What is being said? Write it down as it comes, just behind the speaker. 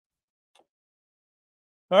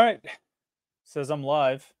All right. Says I'm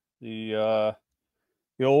live. The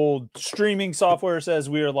old streaming software says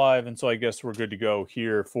we are live, and so I guess we're good to go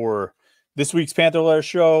here for this week's Panther-Lair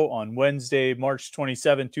Show on Wednesday, March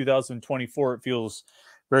 27, 2024. It feels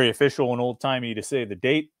very official and old-timey to say the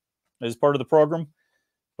date as part of the program,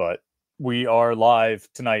 but we are live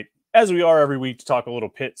tonight, as we are every week, to talk a little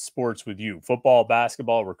Pitt sports with you. Football,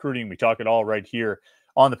 basketball, recruiting, we talk it all right here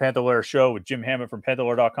on the Panther-Lair Show with Jim Hammett from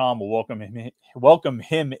Panther-Lair.com. We'll welcome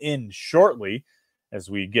him in shortly as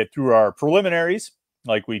we get through our preliminaries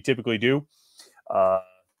like we typically do.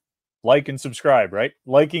 Like and subscribe, right?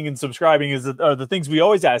 Liking and subscribing are the things we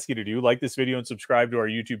always ask you to do. Like this video and subscribe to our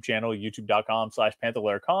YouTube channel,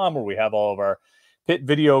 youtube.com/Panther-Lair.com, where we have all of our Pitt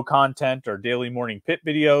video content, our daily morning Pitt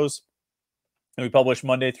videos. And we publish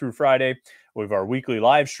Monday through Friday. We have our weekly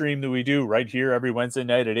live stream that we do right here every Wednesday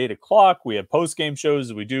night at 8 o'clock. We have post-game shows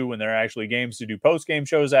that we do when there are actually games to do post-game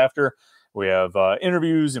shows after. We have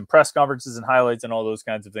interviews and press conferences and highlights and all those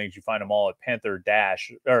kinds of things. You find them all at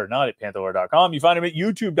not at Panther-Lair.com. You find them at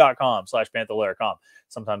youtube.com/Panther-Lair.com.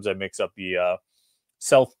 Sometimes I mix up the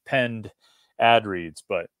self-penned ad reads,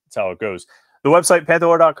 but that's how it goes. The website,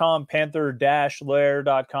 Panther-Lair.com,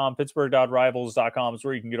 Panther-Lair.com, Pittsburgh.rivals.com is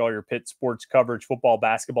where you can get all your Pitt sports coverage, football,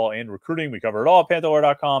 basketball, and recruiting. We cover it all at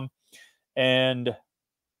Panther-Lair.com. And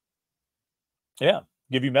yeah,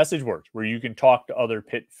 give you message boards where you can talk to other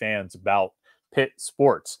Pitt fans about Pitt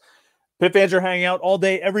sports. Pitt fans are hanging out all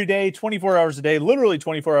day, every day, 24 hours a day, literally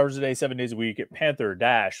 24 hours a day, 7 days a week at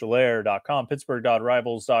Panther-Lair.com,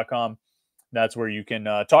 Pittsburgh.rivals.com. That's where you can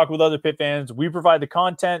talk with other Pitt fans. We provide the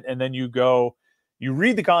content, and then you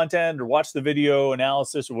read the content or watch the video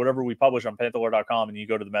analysis or whatever we publish on Panther-Lair.com, and you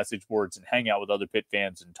go to the message boards and hang out with other Pitt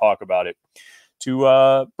fans and talk about it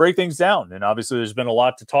to break things down. And obviously, there's been a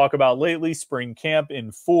lot to talk about lately. Spring camp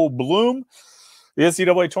in full bloom. The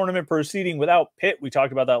NCAA tournament proceeding without Pitt. We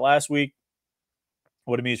talked about that last week.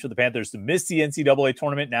 What it means for the Panthers to miss the NCAA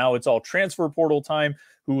tournament. Now it's all transfer portal time.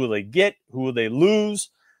 Who will they get? Who will they lose?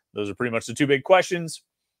 Those are pretty much the two big questions.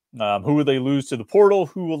 Who will they lose to the portal?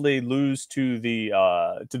 Who will they lose to the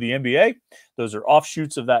NBA? Those are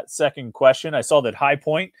offshoots of that second question. I saw that High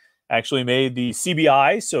Point actually made the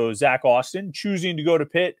CBI, so Zach Austin choosing to go to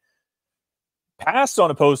Pitt passed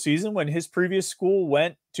on a postseason when his previous school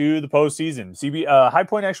went to the postseason. High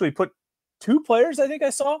Point actually put 2 players, I think I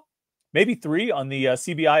saw, maybe 3 on the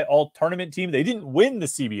CBI all-tournament team. They didn't win the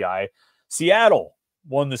CBI. Seattle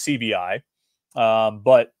won the CBI,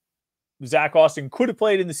 but Zach Austin could have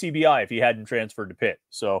played in the CBI if he hadn't transferred to Pitt.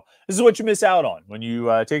 So this is what you miss out on when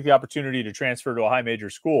you take the opportunity to transfer to a high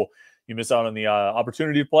major school. You miss out on the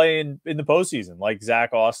opportunity to play in the postseason. Like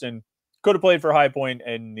Zach Austin could have played for High Point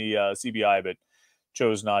in the CBI, but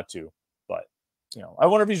chose not to. But I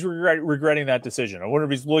wonder if he's regretting that decision. I wonder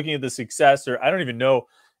if he's looking at the success, or I don't even know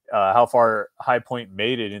how far High Point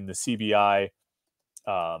made it in the CBI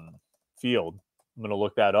field. I'm going to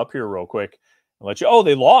look that up here real quick. Oh,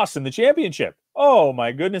 they lost in the championship. Oh,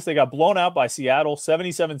 my goodness. They got blown out by Seattle,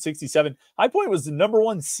 77-67. High Point was the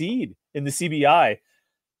 #1 seed in the CBI.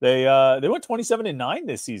 They went 27-9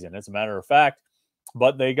 this season, as a matter of fact.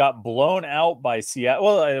 But they got blown out by Seattle.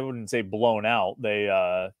 Well, I wouldn't say blown out. They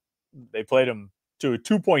played them to a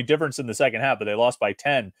 2-point difference in the second half, but they lost by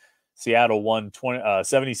 10. Seattle won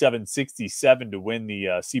 77-67 to win the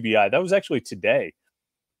CBI. That was actually today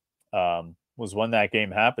was when that game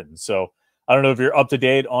happened. So I don't know if you're up to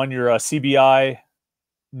date on your CBI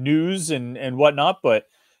news and whatnot, but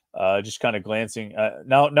just kind of glancing.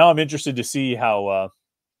 Now I'm interested to see how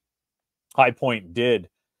High Point did.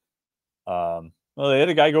 Well, they had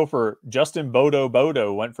a guy go for Justin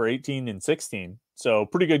Bodo went for 18 and 16. So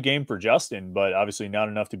pretty good game for Justin, but obviously not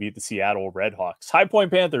enough to beat the Seattle Redhawks. High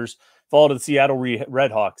Point Panthers fall to the Seattle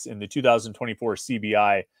Redhawks in the 2024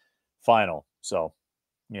 CBI final. So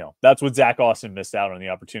that's what Zach Austin missed out on the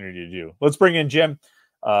opportunity to do. Let's bring in Jim.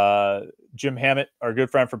 Jim Hammett, our good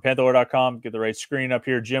friend from Panther-Lair.com. Get the right screen up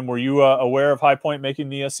here. Jim, were you aware of High Point making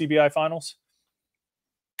the CBI finals?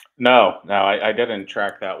 No, I didn't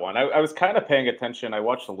track that one. I was kind of paying attention. I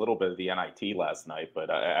watched a little bit of the NIT last night, but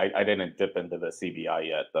I didn't dip into the CBI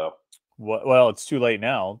yet, though. Well, it's too late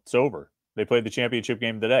now. It's over. They played the championship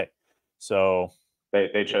game today. So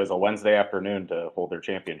They chose a Wednesday afternoon to hold their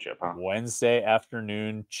championship, huh? Wednesday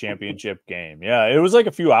afternoon championship game. Yeah, it was like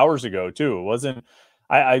a few hours ago too. It wasn't.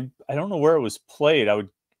 I don't know where it was played.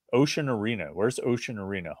 Ocean Arena. Where's Ocean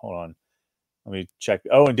Arena? Hold on. Let me check.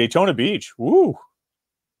 Oh, in Daytona Beach. Woo.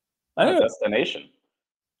 I don't know. Destination.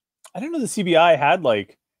 I didn't know the CBI had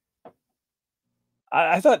like.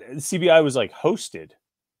 I thought the CBI was like hosted.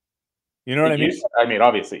 You know what I mean? I mean,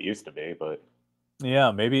 obviously it used to be, but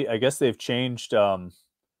yeah, maybe I guess they've changed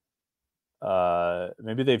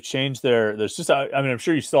Maybe they've changed there's just, I mean, I'm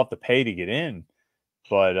sure you still have to pay to get in,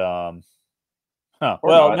 but,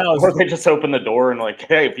 well, now or they just open the door and like,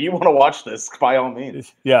 hey, if you want to watch this, by all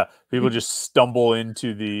means. Yeah, people just stumble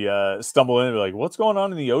into the stumble in and be like, what's going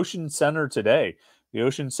on in the Ocean Center today? The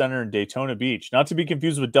Ocean Center in Daytona Beach, not to be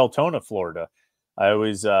confused with Deltona, Florida. I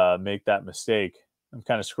always make that mistake. I'm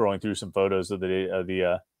kind of scrolling through some photos of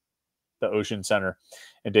the Ocean Center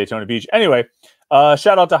in Daytona Beach. Anyway,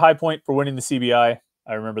 shout out to High Point for winning the CBI.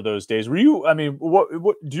 I remember those days. Were you? I mean, what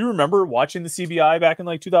do you remember watching the CBI back in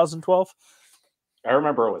like 2012? I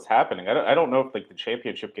remember it was happening. I don't know if like the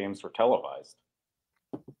championship games were televised.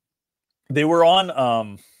 They were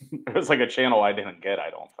on. It was like a channel I didn't get.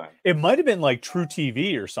 I don't think it might have been like True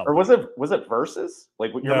TV or something. Or was it Versus?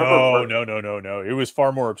 Like you no. It was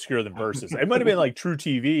far more obscure than Versus. It might have been like True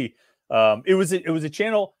TV. It was a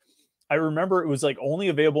channel. I remember it was like only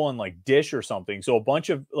available on like Dish or something. So a bunch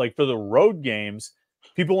of like for the road games,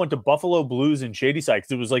 people went to Buffalo Blues and Shadyside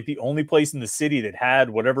because it was like the only place in the city that had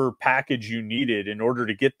whatever package you needed in order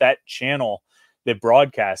to get that channel that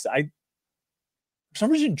broadcast. For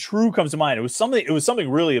some reason, True comes to mind. It was something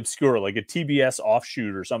really obscure, like a TBS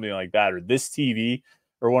offshoot or something like that, or This TV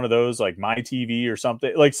or one of those, like My TV or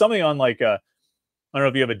something, like something on like I don't know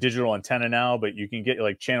if you have a digital antenna now, but you can get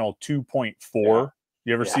like channel 2.4. Yeah.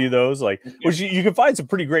 You ever see those? Like, which you can find some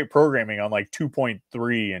pretty great programming on like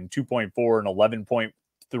 2.3 and 2.4 and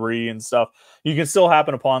 11.3 and stuff. You can still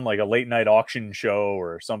happen upon like a late night auction show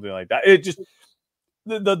or something like that. It just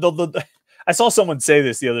I saw someone say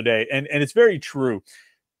this the other day, and it's very true.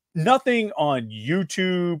 Nothing on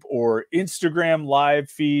YouTube or Instagram live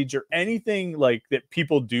feeds or anything like that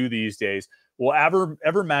people do these days will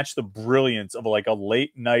ever match the brilliance of like a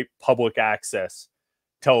late night public access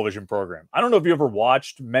television program. I don't know if you ever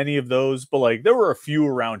watched many of those, but like there were a few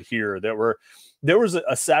around here there was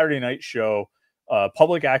a Saturday night show,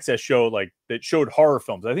 public access show, like that showed horror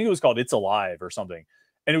films. I think it was called It's Alive or something.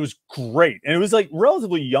 And it was great. And it was like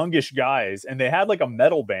relatively youngish guys. And they had like a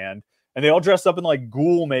metal band and they all dressed up in like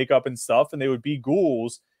ghoul makeup and stuff. And they would be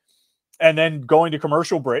ghouls. And then going to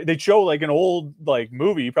commercial break, they'd show like an old like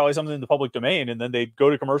movie, probably something in the public domain. And then they'd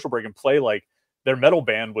go to commercial break and play like their metal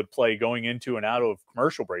band would play going into and out of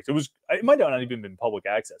commercial breaks. It might not even been public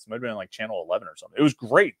access. It might have been like channel 11 or something. It was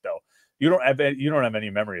great though. You don't have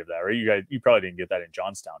any memory of that, right? You probably didn't get that in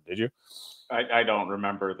Johnstown, did you? I don't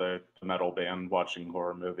remember the metal band watching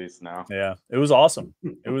horror movies now. Yeah, it was awesome.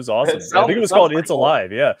 It was awesome. I think it was called It's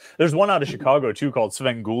Alive. Yeah. There's one out of Chicago too called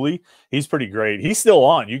Svengoolie. He's pretty great. He's still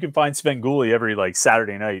on. You can find Svengoolie every like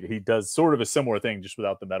Saturday night. He does sort of a similar thing just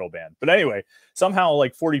without the metal band. But anyway, somehow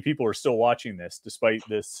like 40 people are still watching this despite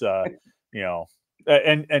this Josh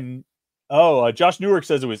Newark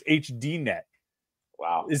says it was HDNet.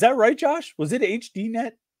 Wow. Is that right, Josh? Was it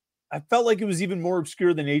HDNet? I felt like it was even more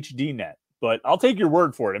obscure than HDNet. But I'll take your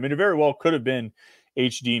word for it. I mean, it very well could have been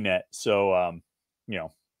HDNet. So,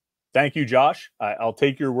 thank you, Josh. I'll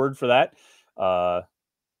take your word for that.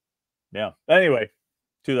 Yeah. Anyway,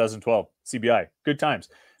 2012 CBI. Good times.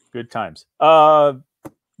 Good times.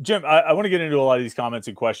 Jim, I want to get into a lot of these comments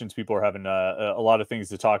and questions. People are having a lot of things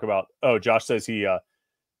to talk about. Oh, Josh says he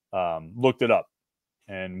looked it up.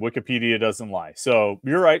 And Wikipedia doesn't lie. So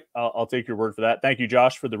you're right. I'll take your word for that. Thank you,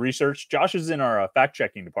 Josh, for the research. Josh is in our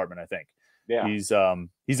fact-checking department, I think. Yeah. He's on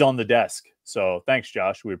the desk. So thanks,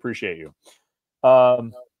 Josh. We appreciate you.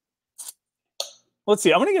 Let's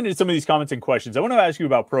see. I want to get into some of these comments and questions. I want to ask you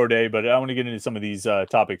about Pro Day, but I want to get into some of these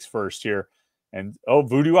topics first here. And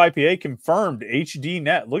Voodoo IPA confirmed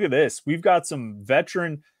HDNet. Look at this. We've got some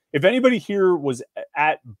veteran. If anybody here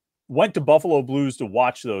went to Buffalo Blues to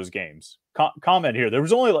watch those games, comment here. There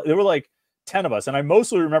were like 10 of us, and I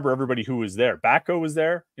mostly remember everybody who was there. Bacco was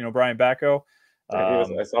there, Brian Bacco. I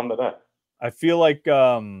saw him today. I feel like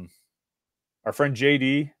our friend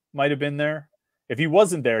JD might have been there. If he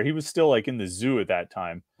wasn't there, he was still like in the zoo at that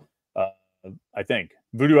time. I think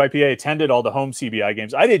Voodoo IPA attended all the home CBI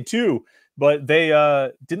games. I did too, but they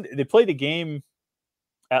didn't. They played a game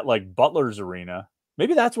at like Butler's Arena.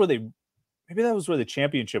 Maybe that was where the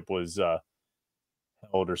championship was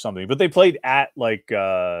held or something. But they played at like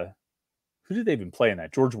who did they even play in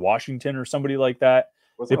that? George Washington or somebody like that.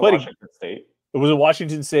 They played Washington State. It was a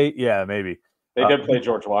Washington State. Yeah, maybe. They did play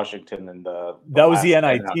George Washington in the that was the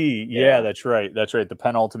NIT. Yeah, that's right. That's right. The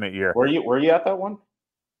penultimate year. Were you at that one?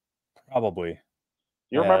 Probably.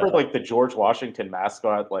 You remember like the George Washington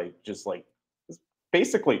mascot, like just like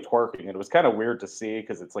basically twerking. It was kind of weird to see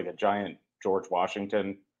because it's like a giant George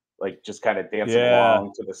Washington, like just kind of dancing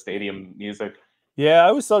along to the stadium music. Yeah, I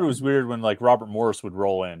always thought it was weird when like Robert Morris would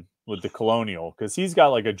roll in with the Colonial because he's got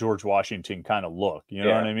like a George Washington kind of look. You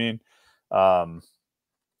know what I mean? I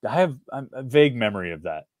have a vague memory of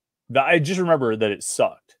that. I just remember that it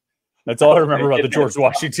sucked. That's all I remember about the George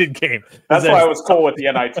Washington game. That's why I was cool with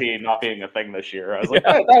the NIT not being a thing this year. I was like,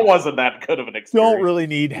 that wasn't that good of an experience. Don't really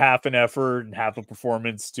need half an effort and half a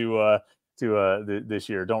performance to this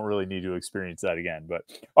year. Don't really need to experience that again. But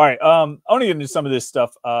all right, I want to get into some of this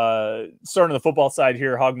stuff. Starting on the football side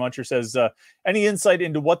here, Hog Muncher says, any insight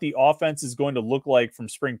into what the offense is going to look like from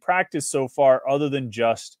spring practice so far, other than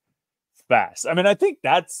just fast? I mean, I think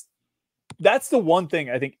that's the one thing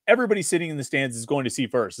I think everybody sitting in the stands is going to see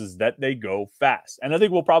first, is that they go fast. And I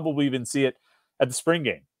think we'll probably even see it at the spring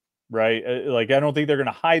game, right? Like, I don't think they're going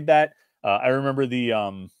to hide that. I remember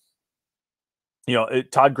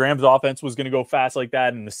Todd Graham's offense was going to go fast like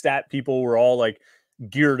that. And the stat people were all like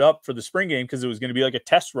geared up for the spring game because it was going to be like a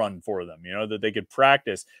test run for them, that they could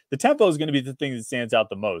practice. The tempo is going to be the thing that stands out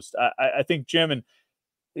the most. I think, Jim, and,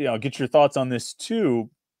 get your thoughts on this too.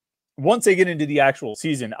 Once they get into the actual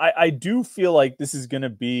season, I do feel like this is going to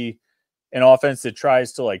be an offense that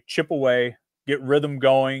tries to like chip away, get rhythm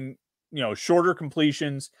going, shorter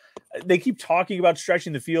completions. They keep talking about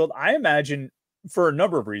stretching the field. I imagine for a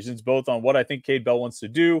number of reasons, both on what I think Cade Bell wants to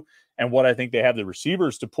do and what I think they have the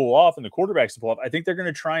receivers to pull off and the quarterbacks to pull off. I think they're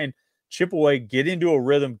going to try and chip away, get into a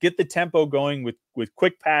rhythm, get the tempo going with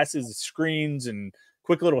quick passes, screens, and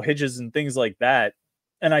quick little hitches and things like that.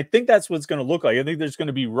 And I think that's what it's going to look like. I think there's going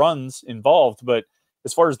to be runs involved, but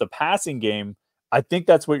as far as the passing game, I think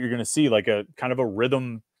that's what you're going to see, like a kind of a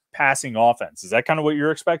rhythm passing offense. Is that kind of what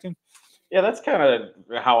you're expecting? Yeah, that's kind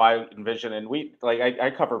of how I envision. And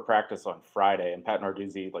I cover practice on Friday, and Pat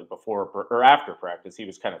Narduzzi, like before or after practice, he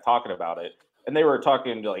was kind of talking about it. And they were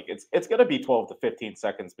talking like it's going to be 12 to 15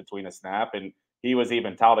 seconds between a snap. And he was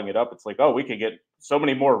even touting it up. It's like, oh, we could get so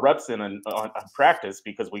many more reps in on practice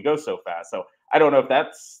because we go so fast. So I don't know if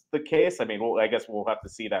that's the case. I mean, I guess we'll have to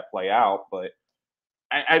see that play out. But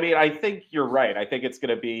I mean, I think you're right. I think it's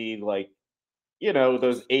going to be like,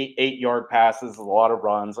 those 8-yard passes, a lot of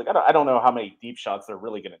runs. Like, I don't know how many deep shots they're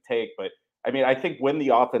really going to take, but I mean, I think when the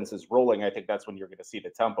offense is rolling, I think that's when you're going to see the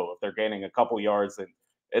tempo. If they're gaining a couple yards, and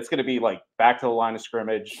it's going to be like back to the line of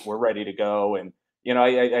scrimmage, we're ready to go. And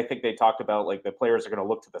I think they talked about like the players are going to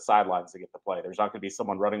look to the sidelines to get the play. There's not going to be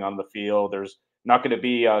someone running on the field. There's not going to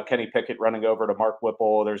be Kenny Pickett running over to Mark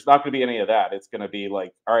Whipple. There's not going to be any of that. It's going to be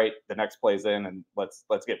like, all right, the next play's in, and let's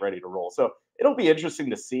get ready to roll. So it'll be interesting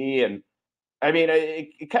to see. And I mean,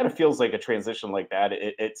 it kind of feels like a transition like that.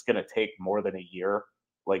 It's going to take more than a year,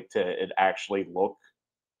 like to it actually look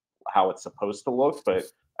how it's supposed to look. But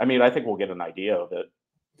I mean, I think we'll get an idea of it.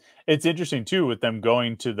 It's interesting too with them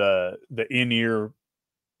going to the in-ear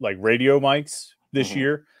like radio mics this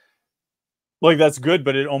year. Like, that's good,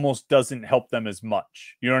 but it almost doesn't help them as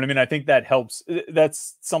much. You know what I mean? I think that helps.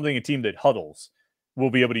 That's something a team that huddles will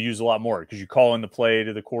be able to use a lot more, because you call in the play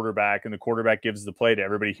to the quarterback and the quarterback gives the play to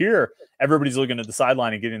everybody. Here, everybody's looking at the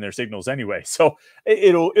sideline and getting their signals anyway. So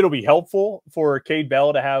it'll be helpful for Cade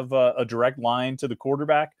Bell to have a direct line to the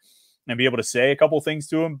quarterback and be able to say a couple of things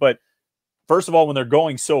to him. But first of all, when they're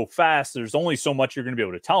going so fast, there's only so much you're going to be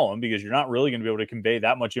able to tell them, because you're not really going to be able to convey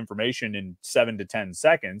that much information in 7 to 10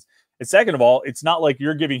 seconds. And second of all, it's not like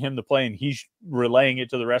you're giving him the play and he's relaying it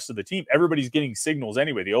to the rest of the team. Everybody's getting signals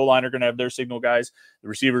anyway. The O-line are going to have their signal guys, the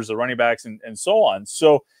receivers, the running backs, and so on.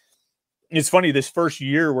 So it's funny, this first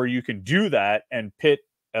year where you can do that, and Pitt,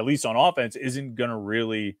 at least on offense, isn't going to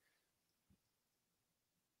really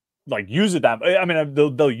like use it that. I mean,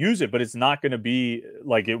 they'll use it, but it's not going to be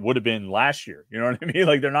like it would have been last year. You know what I mean?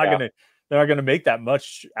 Like, they're not going to make that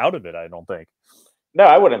much out of it, I don't think. No,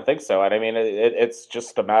 I wouldn't think so. And I mean, it's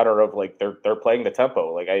just a matter of like they're playing the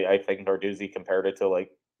tempo. Like I think Narduzzi compared it to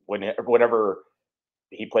like whenever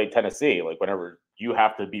he played Tennessee, like whenever you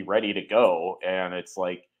have to be ready to go, and it's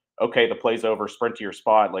like, okay, the play's over, sprint to your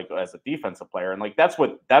spot, like as a defensive player, and like that's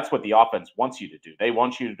what the offense wants you to do. They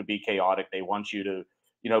want you to be chaotic. They want you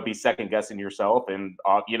to be second guessing yourself, and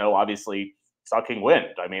obviously sucking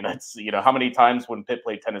wind. I mean, that's how many times when Pitt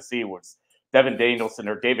played Tennessee was Devin Danielson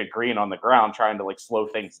or David Green on the ground trying to like slow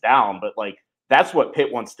things down, but like that's what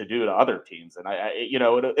Pitt wants to do to other teams, and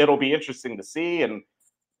it'll be interesting to see. And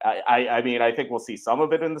I mean, I think we'll see some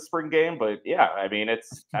of it in the spring game, but yeah, I mean,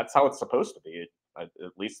 that's how it's supposed to be. At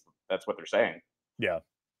least that's what they're saying. Yeah.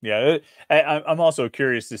 I'm also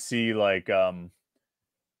curious to see like,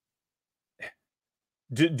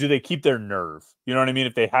 do they keep their nerve? You know what I mean?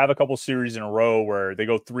 If they have a couple series in a row where they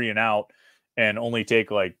go 3 and out and only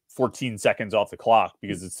take like 14 seconds off the clock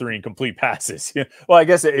because it's 3 incomplete passes. Well, I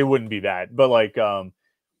guess it wouldn't be that, but like,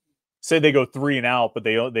 say they go 3 and out, but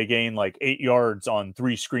they gain like 8 yards on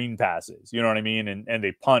 3 screen passes. You know what I mean? And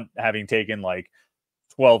they punt having taken like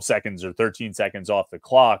 12 seconds or 13 seconds off the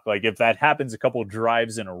clock. Like if that happens a couple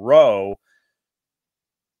drives in a row,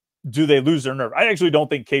 do they lose their nerve? I actually don't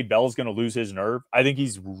think Cade Bell is going to lose his nerve. I think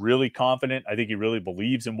he's really confident. I think he really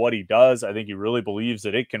believes in what he does. I think he really believes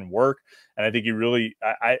that it can work. And I think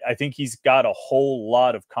I think he's got a whole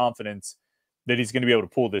lot of confidence that he's going to be able to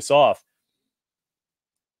pull this off.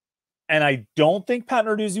 And I don't think Pat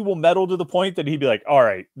Narduzzi will meddle to the point that he'd be like, all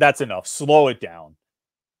right, that's enough. Slow it down.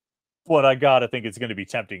 But I got to think it's going to be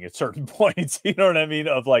tempting at certain points. You know what I mean?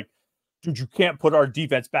 Of like, dude, you can't put our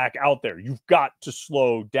defense back out there. You've got to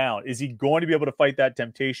slow down. Is he going to be able to fight that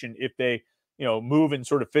temptation if they, move in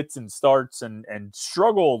sort of fits and starts and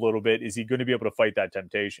struggle a little bit? Is he going to be able to fight that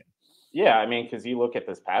temptation? Yeah, I mean, because you look at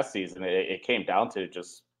this past season, it came down to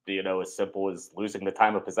just as simple as losing the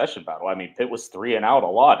time of possession battle. I mean, Pitt was 3 and out a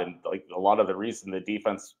lot, and like a lot of the reason the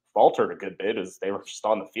defense faltered a good bit is they were just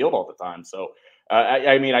on the field all the time. So,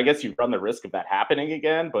 I mean, I guess you run the risk of that happening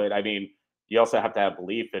again, but I mean, you also have to have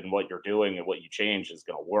belief in what you're doing and what you change is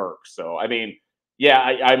going to work. So, I mean, yeah,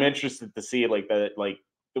 I'm interested to see the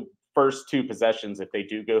first 2 possessions, if they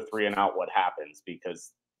do go 3 and out, what happens,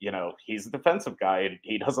 because he's a defensive guy and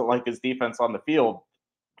he doesn't like his defense on the field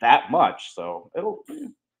that much. So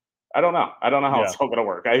I don't know. I don't know how it's all going to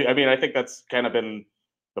work. I mean, I think that's kind of been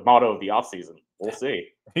the motto of the offseason. We'll see.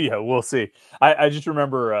 Yeah, we'll see. I just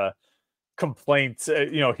remember complaints,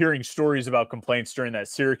 hearing stories about complaints during that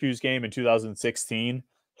Syracuse game in 2016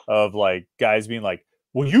 of like guys being like,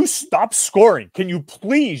 will you stop scoring? Can you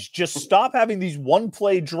please just stop having these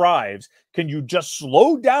one-play drives? Can you just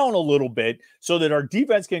slow down a little bit so that our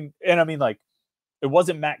defense can? And I mean, like, it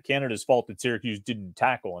wasn't Matt Canada's fault that Syracuse didn't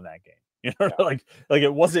tackle in that game. Like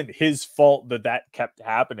it wasn't his fault that kept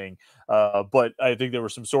happening. But I think there were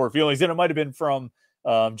some sore feelings, and it might have been from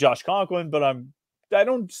Josh Conklin, but I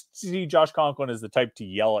don't see Josh Conklin as the type to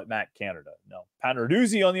yell at Matt Canada. No. Pat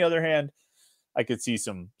Narduzzi, on the other hand, I could see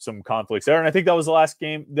some conflicts there. And I think that was the last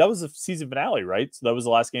game. That was the season finale, right? So that was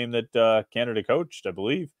the last game that Canada coached, I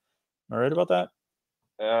believe. Am I right about that?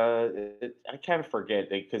 I kind of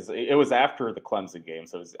forget because it was after the Clemson game.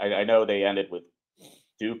 So I know they ended with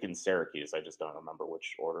Duke and Syracuse. I just don't remember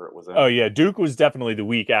which order it was in. Oh, yeah. Duke was definitely the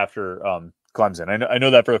week after Clemson. I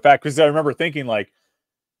know that for a fact because I remember thinking like,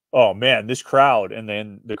 oh, man, this crowd. And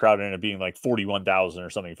then the crowd ended up being like 41,000 or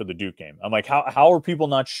something for the Duke game. I'm like, how are people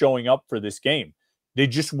not showing up for this game? They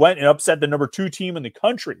just went and upset the number 2 team in the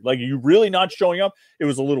country. Like, are you really not showing up? It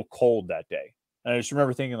was a little cold that day. And I just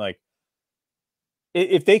remember thinking like,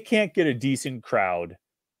 if they can't get a decent crowd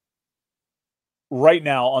right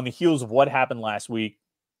now on the heels of what happened last week,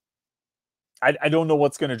 I don't know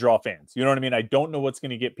what's going to draw fans. You know what I mean? I don't know what's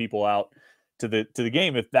going to get people out to the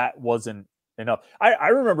game if that wasn't enough. I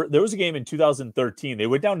remember there was a game in 2013. They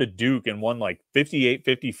went down to Duke and won like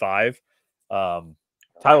 58-55.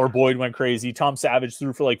 Tyler Boyd went crazy. Tom Savage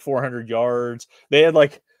threw for like 400 yards. They had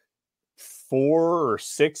like 4 or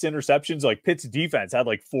 6 interceptions. Like Pitt's defense had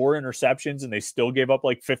like 4 interceptions and they still gave up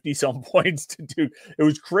like 50 some points to Duke. It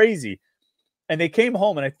was crazy. And they came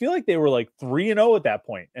home, and I feel like they were like 3-0 at that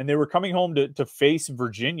point, and they were coming home to face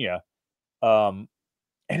Virginia. And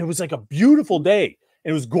it was like a beautiful day.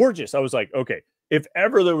 It was gorgeous. I was like, okay, if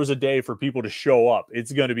ever there was a day for people to show up,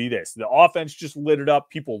 it's going to be this. The offense just lit it up.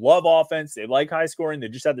 People love offense. They like high scoring. They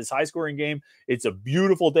just had this high scoring game. It's a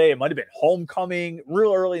beautiful day. It might have been homecoming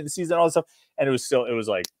real early in the season, all this stuff. And it was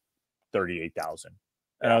like 38,000.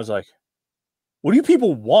 And I was like, what do you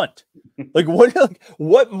people want? Like,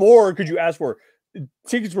 what more could you ask for?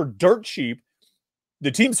 Tickets were dirt cheap. The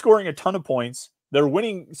team's scoring a ton of points. They're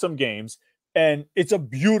winning some games. And it's a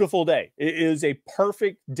beautiful day. It is a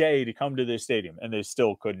perfect day to come to this stadium. And they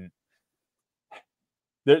still couldn't.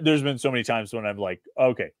 There's been so many times when I'm like,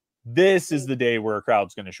 okay, this is the day where a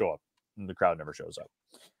crowd's going to show up. And the crowd never shows up.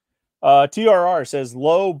 TRR says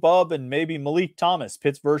Lowe, Bub, and maybe Malik Thomas,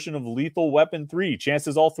 Pitt's version of Lethal Weapon 3.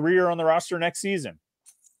 Chances all 3 are on the roster next season.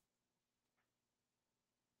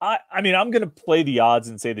 I mean, I'm going to play the odds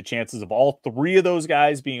and say the chances of all 3 of those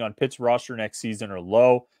guys being on Pitt's roster next season are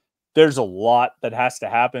low. There's a lot that has to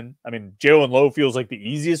happen. I mean, Jalen Lowe feels like the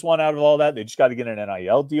easiest one out of all that. They just got to get an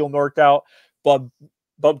NIL deal worked out. Bub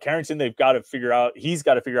Carrington, he's got to figure out if he's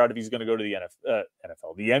going to go to the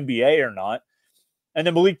NFL, the NBA or not. And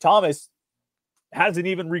then Malik Thomas hasn't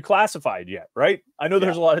even reclassified yet, right? I know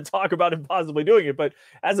there's a lot of talk about him possibly doing it, but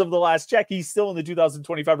as of the last check, he's still in the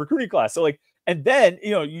 2025 recruiting class. So, like, and then,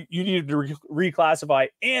 you need to reclassify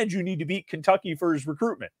and you need to beat Kentucky for his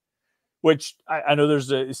recruitment, which I know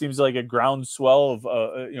it seems like a groundswell of,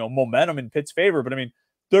 momentum in Pitt's favor. But I mean,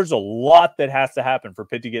 there's a lot that has to happen for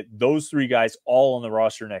Pitt to get those 3 guys all on the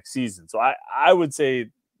roster next season. So I would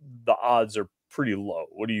say the odds are pretty low.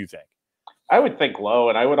 What do you think? I would think low,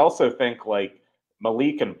 and I would also think like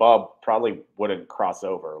Malik and Bub probably wouldn't cross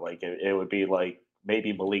over. Like it would be like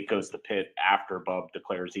maybe Malik goes to Pitt after Bub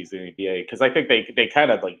declares he's in the NBA, because I think they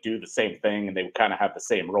kind of like do the same thing and they kind of have the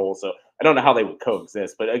same role. So I don't know how they would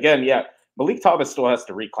coexist. But again, yeah, Malik Thomas still has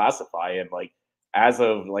to reclassify, and like as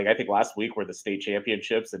of like I think last week were the state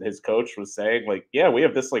championships, and his coach was saying like, yeah, we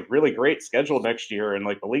have this like really great schedule next year, and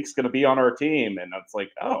like Malik's going to be on our team, and it's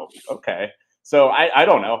like, oh, okay. So I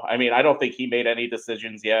don't know. I mean, I don't think he made any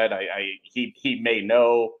decisions yet. He may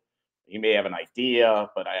know, he may have an idea,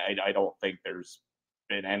 but I don't think there's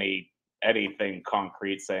been anything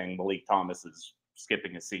concrete saying Malik Thomas is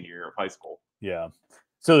skipping his senior year of high school. Yeah.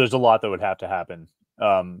 So there's a lot that would have to happen.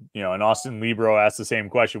 And Austin Libro asked the same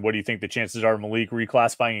question. What do you think the chances are of Malik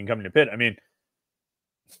reclassifying and coming to Pitt? I mean,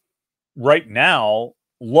 right now,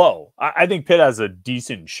 low. I think Pitt has a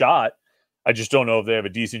decent shot. I just don't know if they have a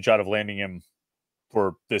decent shot of landing him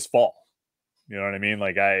for this fall. You know what I mean?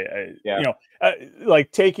 Like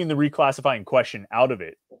like taking the reclassifying question out of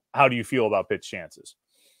it. How do you feel about Pitt's chances?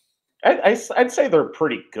 I'd say they're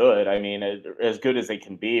pretty good. I mean, as good as they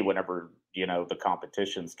can be whenever, the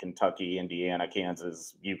competition's Kentucky, Indiana,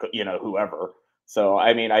 Kansas, whoever. So,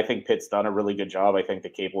 I mean, I think Pitt's done a really good job. I think the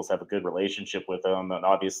Cables have a good relationship with them. And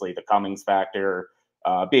obviously the Cummings factor,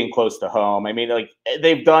 being close to home. I mean, like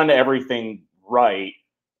they've done everything right.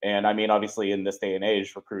 And I mean, obviously in this day and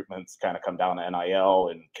age, recruitment's kind of come down to NIL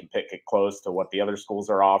and can pick it close to what the other schools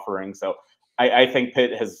are offering. So I think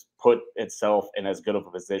Pitt has put itself in as good of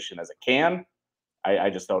a position as it can. I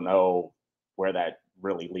just don't know where that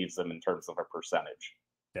really leaves them in terms of a percentage.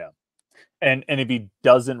 Yeah. And if he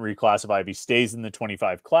doesn't reclassify, if he stays in the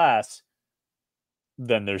 25 class,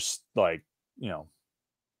 then there's like,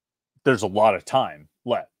 there's a lot of time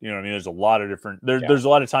left. You know what I mean? There's a lot of different, there's a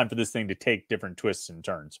lot of time for this thing to take different twists and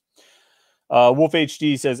turns. Wolf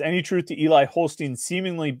HD says, any truth to Eli Holstein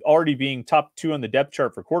seemingly already being top 2 on the depth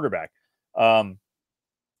chart for quarterback?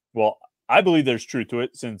 Well, I believe there's truth to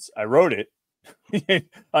it since I wrote it.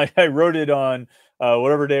 I wrote it on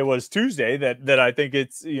whatever day it was, Tuesday, that I think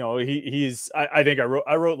it's, I think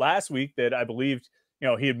I wrote last week that I believed,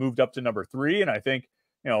 he had moved up to number 3. And I think,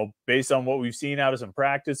 based on what we've seen out of some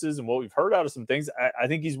practices and what we've heard out of some things, I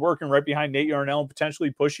think he's working right behind Nate Yarnell and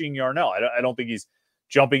potentially pushing Yarnell. I don't think he's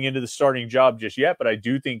jumping into the starting job just yet, but I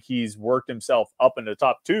do think he's worked himself up in the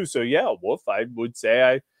top 2. So yeah, Wolf, I would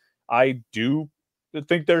say I do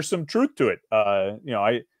think there's some truth to it.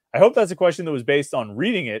 I hope that's a question that was based on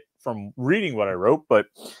reading what I wrote. But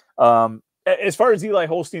as far as Eli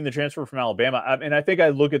Holstein, the transfer from Alabama, I think I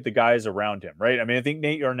look at the guys around him, right? I mean, I think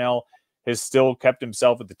Nate Yarnell has still kept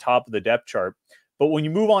himself at the top of the depth chart. But when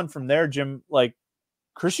you move on from there, Jim, like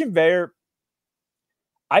Christian Veyer,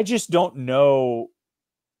 I just don't know.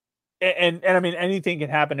 And I mean, anything can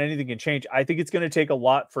happen. Anything can change. I think it's going to take a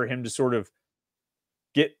lot for him to sort of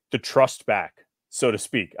get the trust back, so to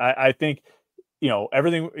speak. I think,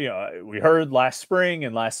 everything, we heard last spring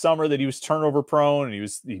and last summer that he was turnover prone and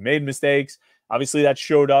he made mistakes. Obviously that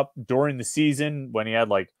showed up during the season when he had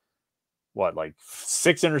like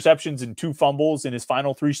 6 interceptions and 2 fumbles in his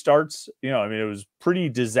final 3 starts. It was pretty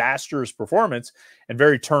disastrous performance and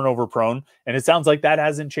very turnover prone. And it sounds like that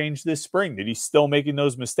hasn't changed this spring, that he's still making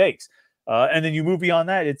those mistakes. And then you move beyond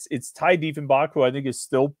that, it's Ty Diefenbach, who I think is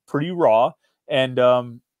still pretty raw.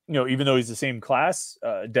 And, even though he's the same class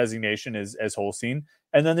designation as Holstein.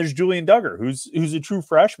 And then there's Julian Duggar, who's a true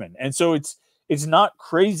freshman. And so it's not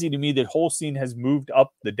crazy to me that Holstein has moved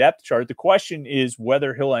up the depth chart. The question is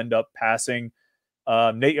whether he'll end up passing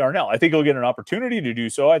Nate Yarnell. I think he'll get an opportunity to do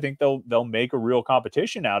so. I think they'll make a real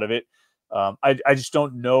competition out of it. I just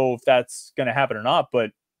don't know if that's going to happen or not,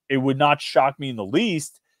 but it would not shock me in the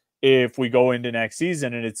least if we go into next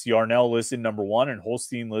season and it's Yarnell listed number 1 and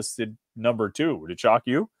Holstein listed number 2. Would it shock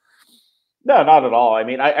you? No, not at all. I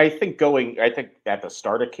mean, I think at the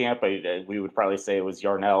start of camp, we would probably say it was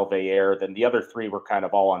Yarnell, Veyer, then the other 3 were kind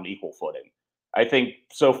of all on equal footing. I think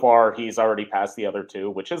so far he's already passed the other 2,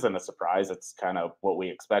 which isn't a surprise. It's kind of what we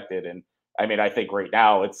expected. And I mean, I think right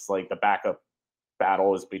now it's like the backup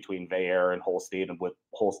battle is between Veyer and Holstein, and with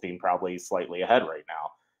Holstein probably slightly ahead right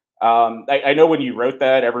now. I know when you wrote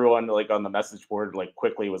that, everyone like on the message board like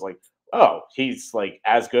quickly was like, oh, he's like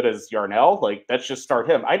as good as Yarnell. Like, let's just start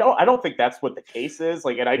him. I don't think that's what the case is.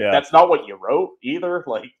 Like, and that's not what you wrote either.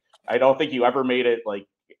 Like, I don't think you ever made it like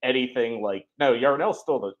anything like, no, Yarnell's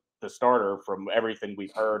still the starter from everything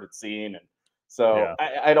we've heard and seen. And so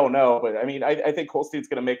I don't know, but I mean, I think Holstein's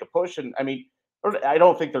going to make a push. And I mean, I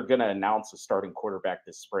don't think they're going to announce a starting quarterback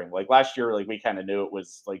this spring. Like last year, like we kind of knew it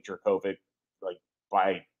was like Jurkovec, like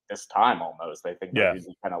by this time almost. I think Yeah.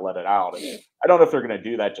 they kind of let it out. And I don't know if they're going to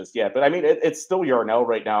do that just yet, but I mean, it's still Yarnell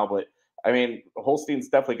right now. But I mean, Holstein's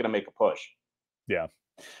definitely going to make a push. Yeah.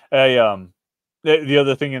 The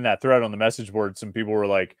other thing in that thread on the message board, some people were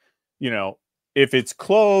like, if it's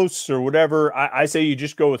close or whatever, I say you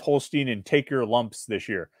just go with Holstein and take your lumps this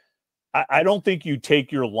year. I don't think you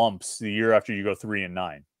take your lumps the year after you go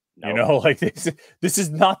 3-9. No. Like this is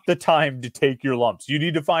not the time to take your lumps. You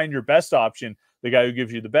need to find your best option, the guy who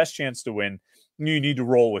gives you the best chance to win. You need to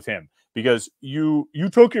roll with him because you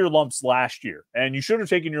took your lumps last year, and you should have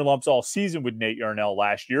taken your lumps all season with Nate Yarnell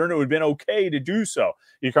last year, and it would have been okay to do so.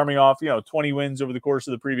 You're coming off, 20 wins over the course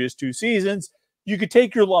of the previous 2 seasons. You could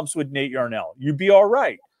take your lumps with Nate Yarnell. You'd be all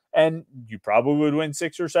right, and you probably would win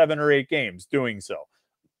 6 or 7 or 8 games doing so.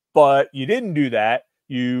 But you didn't do that.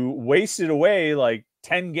 You wasted away like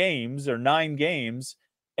 10 games or 9 games,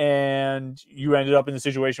 and you ended up in the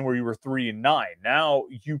situation where you were 3-9. Now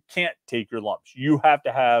you can't take your lumps. You have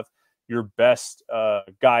to have your best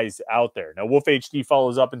guys out there. Now, Wolf HD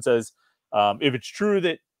follows up and says, if it's true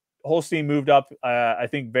that Holstein moved up, I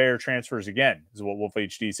think Bayer transfers again, is what Wolf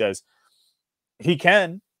HD says. He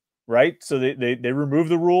can, right? So they remove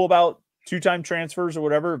the rule about 2-time transfers or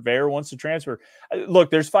whatever. Bayer wants to transfer. Look,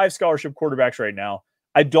 there's 5 scholarship quarterbacks right now.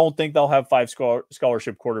 I don't think they'll have 5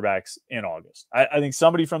 scholarship quarterbacks in August. I think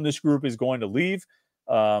somebody from this group is going to leave,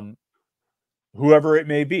 whoever it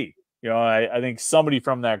may be. I think somebody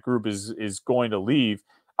from that group is going to leave.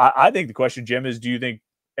 I think the question, Jim, is do you think,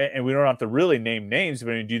 and we don't have to really name names,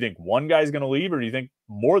 but do you think one guy's going to leave, or do you think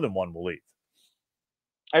more than one will leave?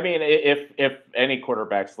 I mean, if any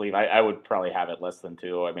quarterbacks leave, I would probably have it less than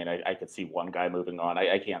 2. I mean, I could see one guy moving on.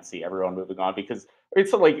 I can't see everyone moving on because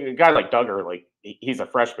it's like a guy like Duggar, like he's a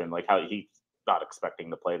freshman, like how he's not expecting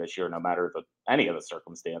to play this year, no matter any of the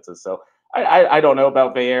circumstances. So I don't know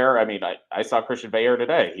about Bayer. I mean, I saw Christian Bayer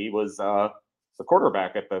today. He was the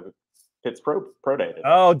quarterback at the Pitt's pro day today.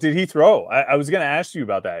 Oh, did he throw? I was going to ask you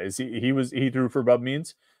about that. Is he threw for Bub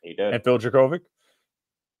Means? He did. And Phil Dracovic?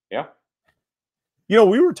 Yeah.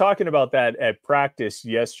 We were talking about that at practice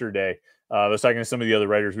yesterday. I was talking to some of the other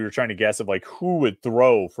writers. We were trying to guess of like who would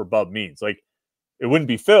throw for Bub Means. Like it wouldn't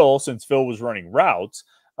be Phil since Phil was running routes.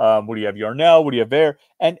 Would you have Yarnell? Would you have Bayer?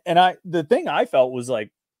 And the thing I felt was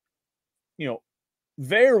like,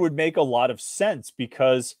 Bayer would make a lot of sense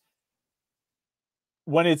because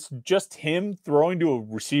when it's just him throwing to a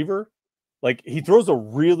receiver, like he throws a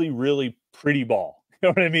really, really pretty ball. You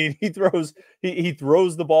know what I mean? He throws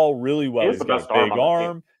the ball really well. He's got a big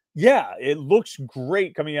arm. Yeah, it looks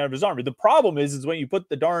great coming out of his arm. But the problem is when you put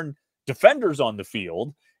the darn defenders on the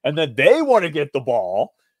field and then they want to get the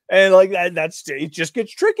ball, and like it just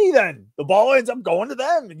gets tricky then. The ball ends up going to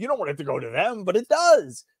them. And you don't want it to go to them, but it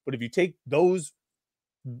does. But if you take those,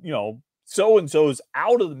 so-and-so's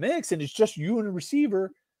out of the mix and it's just you and a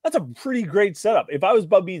receiver, that's a pretty great setup. If I was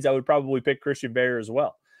Bub Means, I would probably pick Christian Bayer as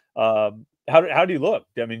well. How did he look?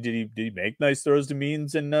 I mean, did he make nice throws to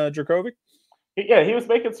Means and Dracovic? Yeah, he was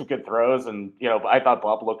making some good throws, and I thought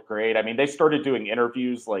Bob looked great. I mean, they started doing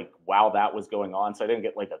interviews like while that was going on, so I didn't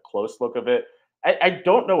get like a close look of it. I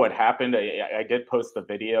don't know what happened. I did post the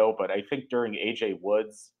video, but I think during AJ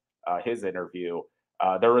Woods, his interview,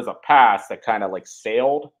 there was a pass that kind of like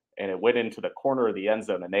sailed and it went into the corner of the end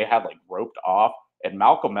zone, and they had like roped off. And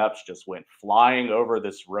Malcolm Epps just went flying over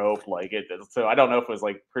this rope like it. So I don't know if it was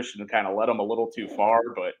like Christian kind of led him a little too far,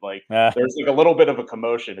 but like there's like a little bit of a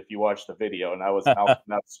commotion if you watch the video, and that was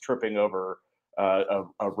Malcolm Epps tripping over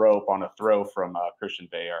a rope on a throw from Christian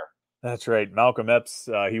Bayer. That's right, Malcolm Epps.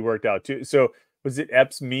 He worked out too. So was it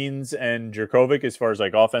Epps, Means, and Dracovic as far as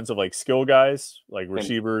like offensive like skill guys, like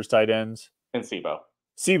receivers, tight ends, and Sebo.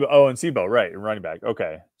 And Sebo, right, running back.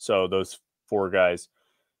 Okay, so those 4 guys.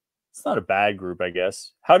 It's not a bad group, I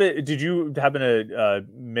guess. How did you happen to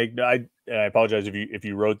make? I apologize if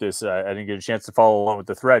you wrote this. I didn't get a chance to follow along with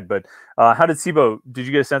the thread, but how did Sebo? Did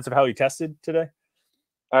you get a sense of how he tested today?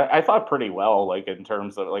 I thought pretty well, like in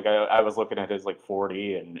terms of like I was looking at his like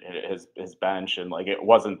 40 and his bench, and like it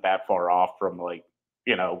wasn't that far off from like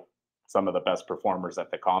some of the best performers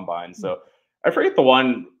at the combine. So I forget the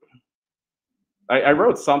one. I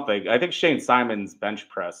wrote something. I think Shane Simon's bench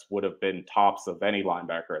press would have been tops of any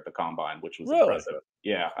linebacker at the combine, which was impressive.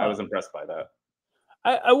 Yeah, I was impressed by that.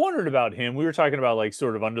 I wondered about him. We were talking about like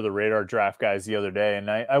sort of under the radar draft guys the other day,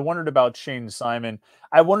 and I wondered about Shane Simon.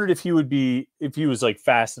 I wondered if he was like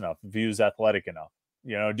fast enough, if he was athletic enough.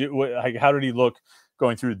 How did he look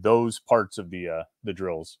going through those parts of the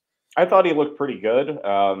drills? I thought he looked pretty good.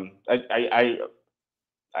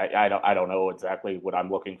 I don't know exactly what I'm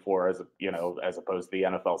looking for as as opposed to the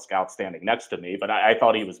NFL scout standing next to me, but I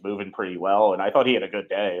thought he was moving pretty well, and I thought he had a good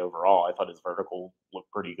day overall. I thought his vertical looked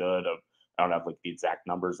pretty good. I don't have like the exact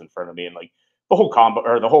numbers in front of me, and like the whole combo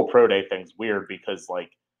or the whole pro day thing's weird because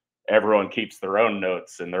like everyone keeps their own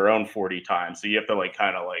notes and their own 40 times, so you have to like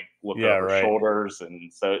kind of like look Yeah, over right. shoulders,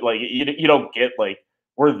 and so like you don't get like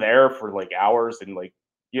we're there for like hours, and like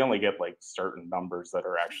you only get like certain numbers that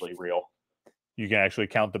are actually real. You can actually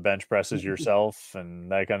count the bench presses yourself and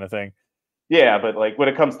that kind of thing. Yeah, but, like, when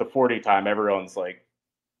it comes to 40 time, everyone's, like,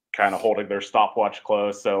 kinda holding their stopwatch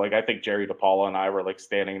close, so, like, I think Jerry DePaula and I were, like,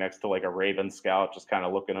 standing next to, like, a Raven scout just kinda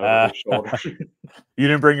looking over his shoulder. You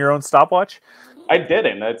didn't bring your own stopwatch? I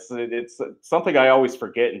didn't, it's something I always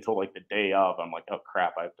forget until, like, the day of. I'm like, "Oh,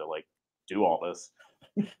 crap, I have to, like, do all this."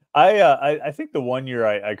 I think the one year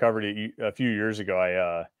I covered it a few years ago,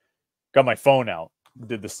 I got my phone out,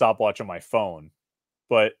 did the stopwatch on my phone,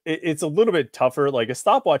 but it's a little bit tougher. Like a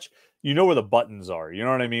stopwatch, you know where the buttons are. You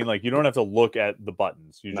know what I mean? Like you don't have to look at the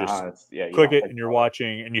buttons. You just Nah, it's yeah, you click don't it think and you're about it.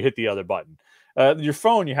 watching and you hit the other button. Your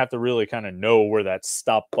phone, you have to really kind of know where that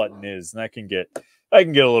stop button is, and that can get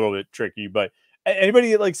a little bit tricky. But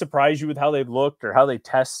anybody like surprise you with how they looked or how they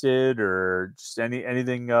tested or just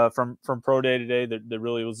anything from pro day today that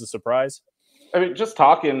really was a surprise? I mean, just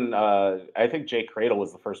talking, I think Jay Cradle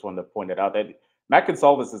was the first one that pointed out that Matt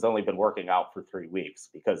Gonsalves has only been working out for 3 weeks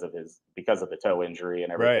because of the toe injury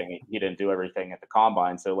and Right. everything. He didn't do everything at the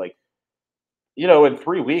combine, so like in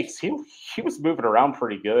 3 weeks he was moving around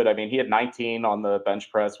pretty good. I mean, he had 19 on the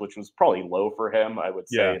bench press, which was probably low for him, I would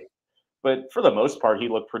Yeah. say, but for the most part, he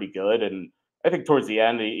looked pretty good. And I think towards the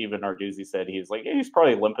end, even Narduzzi said he was like, yeah, he's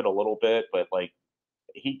probably limping a little bit, but like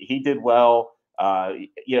he did well.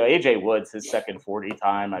 AJ Woods, his second 40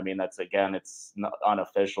 time. I mean, that's again, it's not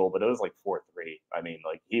unofficial, but it was like 4.3. I mean,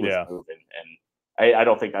 like he was Yeah. moving, and I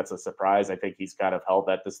don't think that's a surprise. I think he's kind of held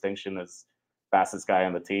that distinction as fastest guy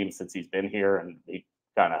on the team since he's been here, and he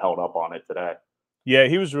kind of held up on it today. Yeah,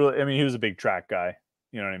 he was really, I mean, he was a big track guy,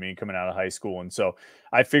 you know what I mean, coming out of high school. And so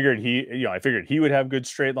I figured he would have good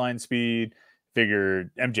straight line speed,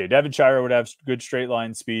 figured MJ Devonshire would have good straight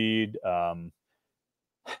line speed.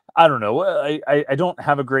 I don't know. I don't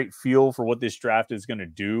have a great feel for what this draft is going to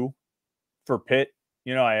do for Pitt.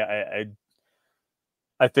 You know, I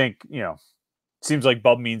think, seems like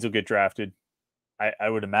Bub Means will get drafted. I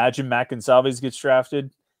would imagine Matt Gonsalves gets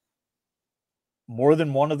drafted more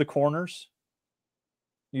than one of the corners.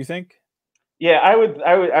 You think? Yeah, I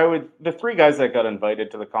would. The three guys that got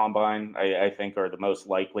invited to the combine, I think, are the most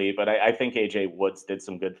likely. But I think AJ Woods did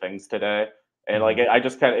some good things today, and like Mhm. I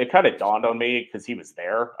just kind of dawned on me because he was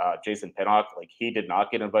there. Jason Pinnock, like he did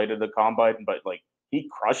not get invited to the combine, but like he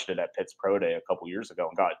crushed it at Pitt's Pro Day a couple years ago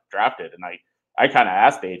and got drafted. And I kind of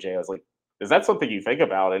asked AJ, I was like, "Is that something you think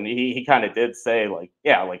about?" And he kind of did say like,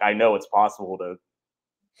 "Yeah, like I know it's possible to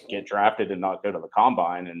get drafted and not go to the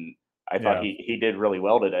combine." And I thought Yeah. he did really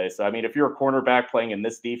well today. So I mean, if you're a cornerback playing in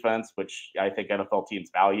this defense, which I think NFL teams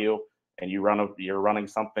value, and you're running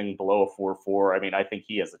something below a 4.4, I mean, I think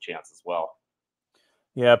he has a chance as well.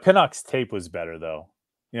 Yeah, Pinnock's tape was better though.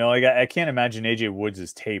 Like I can't imagine AJ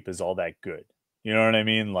Woods' tape is all that good. You know what I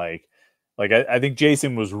mean? Like I think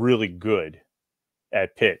Jason was really good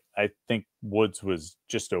at Pitt. I think Woods was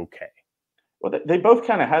just okay. Well, they both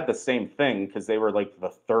kind of had the same thing because they were like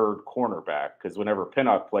the third cornerback. Because whenever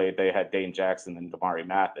Pinnock played, they had Dane Jackson and Damari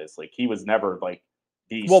Mathis. Like he was never like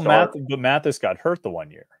the Well, start. Mathis got hurt the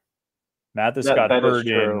one year. Mathis That got that is hurt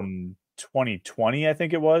true, in 2020, I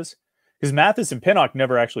think it was. Because Mathis and Pinnock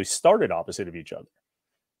never actually started opposite of each other.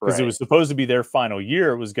 Because it right? was supposed to be their final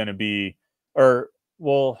year. It was going to be, or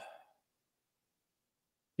well,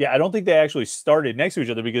 yeah, I don't think they actually started next to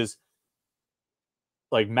each other because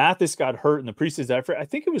like Mathis got hurt in the preseason effort. I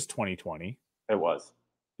think it was 2020. It was.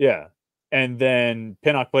 Yeah. And then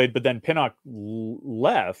Pinnock played, but then Pinnock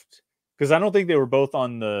left because I don't think they were both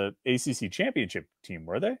on the ACC championship team,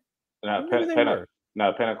 were they? No, Or maybe they Pinnock. were.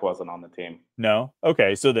 No, Pinnock wasn't on the team. No.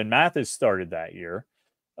 Okay. So then Mathis started that year.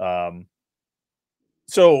 Um,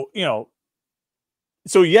 so,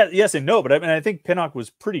 so yeah, yes and no, but I mean, I think Pinnock was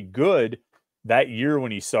pretty good that year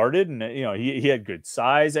when he started, and he had good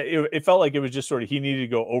size. It felt like it was just sort of he needed to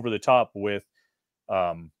go over the top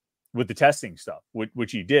um, with the testing stuff,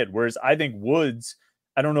 which he did. Whereas I think Woods,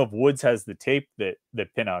 I don't know if Woods has the tape that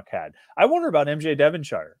Pinnock had. I wonder about MJ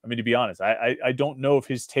Devonshire. I mean, to be honest, I don't know if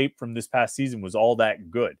his tape from this past season was all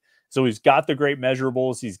that good. So he's got the great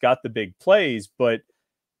measurables, he's got the big plays, but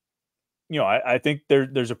I think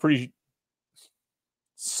there's a pretty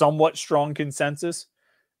somewhat strong consensus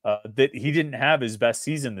that he didn't have his best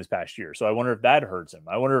season this past year. So I wonder if that hurts him.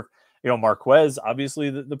 I wonder Marquez, obviously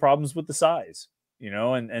the problems with the size,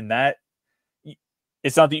 and that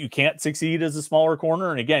it's not that you can't succeed as a smaller corner.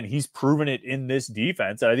 And again, he's proven it in this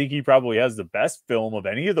defense. I think he probably has the best film of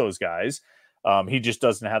any of those guys. He just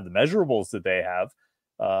doesn't have the measurables that they have.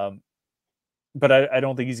 But I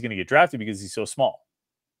don't think he's going to get drafted because he's so small.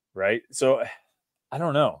 Right. So I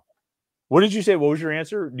don't know. What did you say? What was your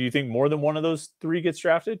answer? Do you think more than one of those three gets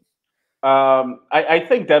drafted? I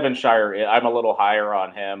think Devonshire, I'm a little higher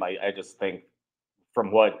on him. I just think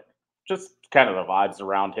from what just kind of the vibes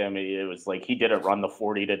around him, it was like he didn't run the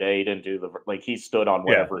 40 today. He didn't do he stood on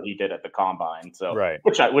whatever he did at the combine. So, right.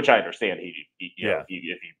 which I understand. If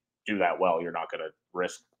you do that well, you're not going to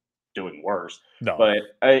risk doing worse. No. But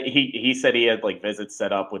he said he had visits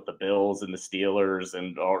set up with the Bills and the Steelers,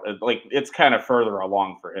 and it's kind of further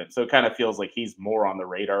along for him. So it kind of feels like he's more on the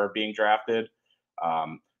radar of being drafted.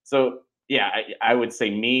 So yeah, I would say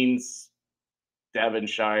Means,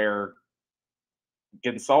 Devonshire,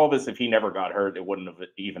 Gonsalves. If he never got hurt, it wouldn't have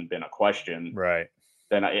even been a question. Right.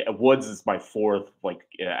 Then Woods is my fourth,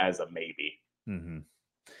 as a maybe. Mm-hmm.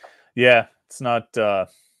 Yeah, it's not a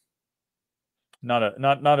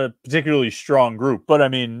particularly strong group, but I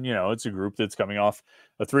mean, it's a group that's coming off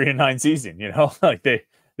a 3-9 season.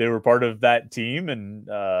 They were part of that team, and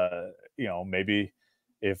maybe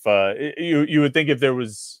if you would think if there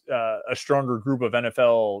was a stronger group of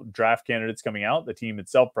NFL draft candidates coming out, the team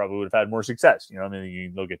itself probably would have had more success. I mean,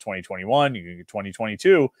 you look at 2021, you look at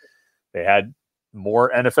 2022, they had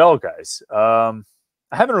more NFL guys. I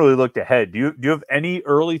haven't really looked ahead. Do you have any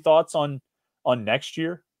early thoughts on next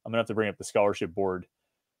year? I'm gonna have to bring up the scholarship board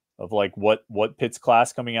of what Pitt's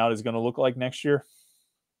class coming out is going to look like next year.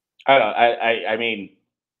 I don't know. I mean,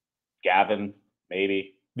 Gavin,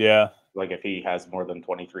 maybe. Yeah. If he has more than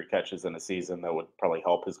 23 catches in a season, that would probably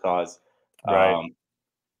help his cause. Right.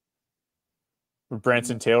 Would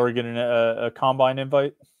Branson Taylor getting a combine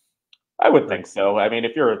invite? I would think so. I mean,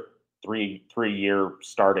 if you're a three-year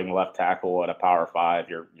starting left tackle at a Power 5,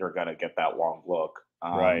 you're going to get that long look.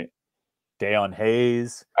 Right. Deion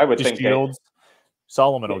Hayes. I would think Shields.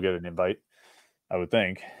 Solomon will get an invite, I would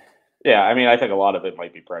think. Yeah, I mean, I think a lot of it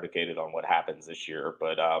might be predicated on what happens this year,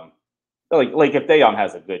 but if Deion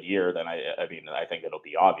has a good year, then I think it'll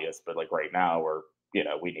be obvious. But right now,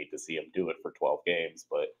 we need to see him do it for 12 games.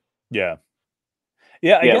 But yeah,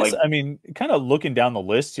 I guess I mean, kind of looking down the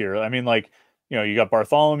list here. I mean, you got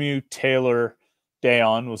Bartholomew, Taylor,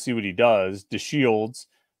 Deion. We'll see what he does. DeShields,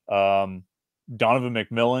 Donovan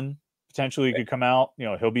McMillan potentially could come out.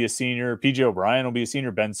 He'll be a senior. PJ O'Brien will be a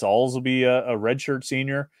senior. Ben Sauls will be a redshirt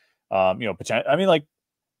senior. I mean,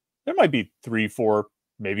 there might be 3, 4,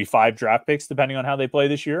 maybe 5 draft picks depending on how they play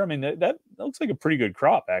this year. I mean, that looks like a pretty good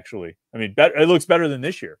crop, actually. I mean, it looks better than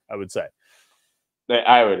this year, I would say.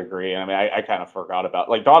 I would agree. I mean, I kind of forgot about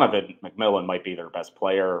Donovan McMillan might be their best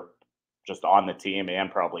player just on the team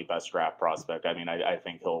and probably best draft prospect. I mean, I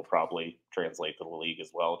think he'll probably translate to the league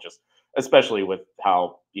as well, just especially with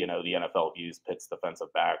how, the NFL views Pitt's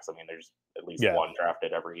defensive backs. I mean, there's at least one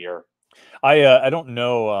drafted every year. I don't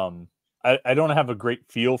know. I don't have a great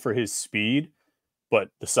feel for his speed, but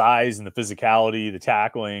the size and the physicality, the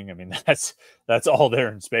tackling, I mean, that's all there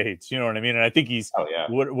in spades. You know what I mean? And I think he's,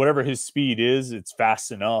 whatever his speed is, it's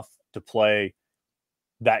fast enough to play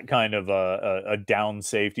that kind of a down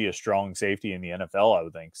safety, a strong safety in the NFL, I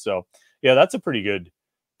would think. So yeah, that's a pretty good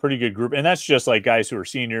group. And that's just guys who are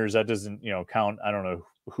seniors. That doesn't, count. I don't know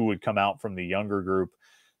who would come out from the younger group.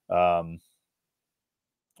 I'm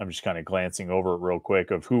just kind of glancing over it real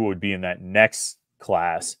quick of who would be in that next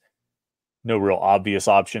class. No real obvious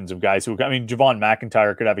options of guys who, I mean, Javon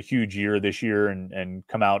McIntyre could have a huge year this year and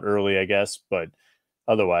come out early, I guess. But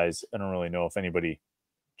otherwise, I don't really know if anybody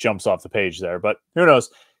jumps off the page there. But who knows?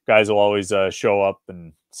 Guys will always show up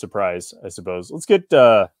and surprise, I suppose. Let's get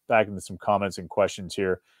back into some comments and questions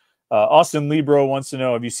here. Austin Libro wants to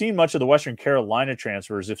know, have you seen much of the Western Carolina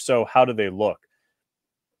transfers? If so, how do they look?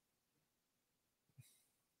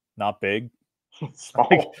 Not big.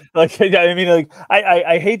 I mean,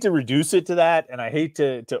 I hate to reduce it to that, and I hate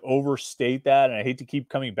to overstate that, and I hate to keep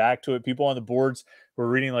coming back to it. People on the boards who are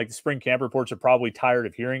reading the spring camp reports are probably tired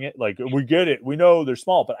of hearing it. We get it, we know they're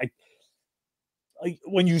small, but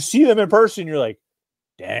when you see them in person, you're like,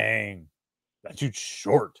 dang, that dude's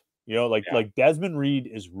short. Desmond Reed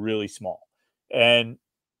is really small, and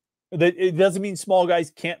that it doesn't mean small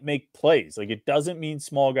guys can't make plays. It doesn't mean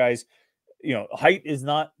small guys. Height is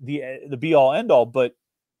not the be all end all, but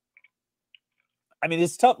I mean,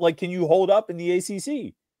 it's tough. Can you hold up in the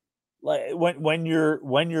ACC? When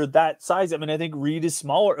you're that size, I mean, I think Reed is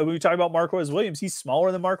smaller. When we talk about Marquez Williams, he's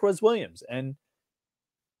smaller than Marquez Williams, and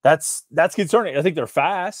that's concerning. I think they're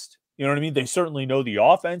fast. You know what I mean? They certainly know the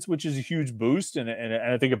offense, which is a huge boost, and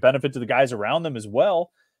I think a benefit to the guys around them as well.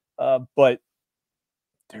 But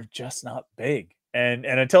they're just not big. And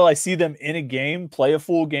until I see them in a game, play a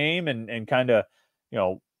full game, and kind of, you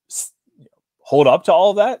know, hold up to all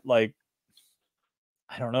of that, like,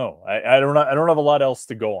 I don't know. I don't know. I don't have a lot else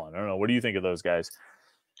to go on. I don't know. What do you think of those guys?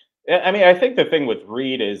 I mean, I think the thing with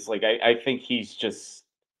Reed is like I think he's just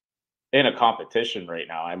in a competition right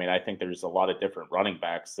now. I mean, I think there's a lot of different running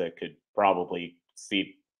backs that could probably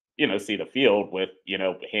see the field with,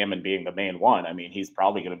 Hammond being the main one. I mean, he's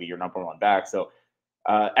probably going to be your number one back. So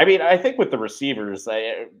I mean, I think with the receivers,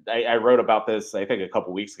 I wrote about this I think a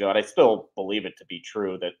couple weeks ago, and I still believe it to be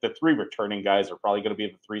true that the three returning guys are probably going to be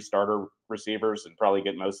the three starter receivers and probably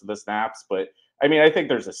get most of the snaps. But I mean, I think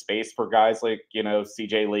there's a space for guys like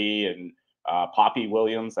C.J. Lee and Poppy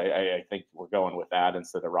Williams. I think we're going with that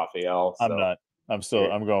instead of Raphael. I'm So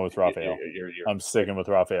not. I'm going with Raphael. I'm sticking with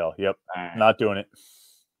Raphael. Yep, not doing it.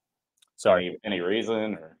 Sorry. Any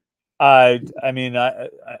reason? Or I mean, I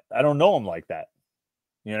don't know him like that.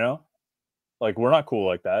 You know, like, we're not cool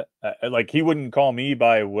like that. Like, he wouldn't call me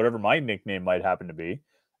by whatever my nickname might happen to be,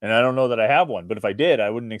 and I don't know that I have one. But if I did,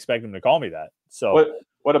 I wouldn't expect him to call me that. So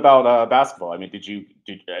what about basketball? I mean, did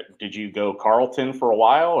you go Carlton for a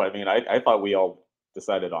while? I mean, I thought we all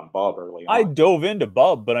decided on Bub early on. I dove into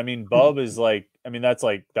Bub, but I mean, Bub is like, I mean, that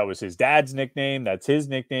was his dad's nickname. That's his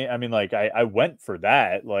nickname. I mean, like, I went for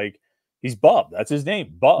that. Like, he's Bub. That's his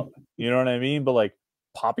name, Bub. You know what I mean? But like,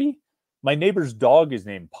 Poppy, my neighbor's dog is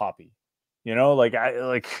named Poppy. You know, like,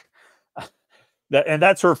 that, and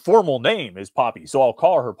that's her formal name is Poppy. So I'll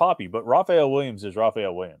call her Poppy. But Raphael Williams is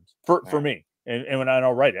Raphael Williams for me. And when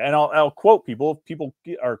I'll write it, and I'll quote people. If people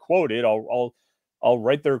are quoted, I'll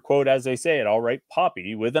write their quote as they say it. I'll write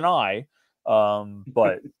Poppy with an I.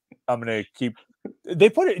 But I'm gonna keep.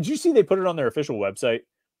 They put it. Did you see they put it on their official website?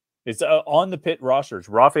 It's on the Pitt rosters.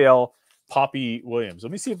 Raphael Poppy Williams.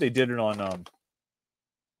 Let me see if they did it on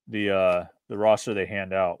the roster they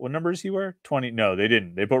hand out. What number does he wear? 20. No, they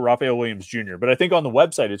didn't. They put Raphael Williams Jr. But I think on the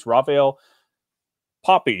website it's Raphael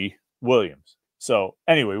Poppy Williams. So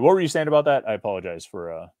anyway, what were you saying about that? I apologize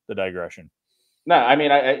for the digression. No, I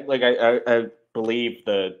mean, I believe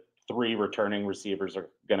the three returning receivers are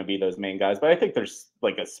going to be those main guys, but I think there's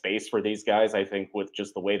like a space for these guys. I think with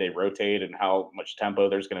just the way they rotate and how much tempo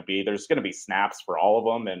there's going to be snaps for all of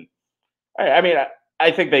them. And I mean, I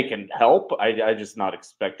think they can help. I just not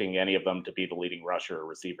expecting any of them to be the leading rusher or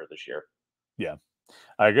receiver this year. Yeah,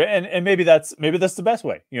 I agree. And maybe that's the best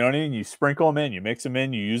way. You know what I mean? You sprinkle them in, you mix them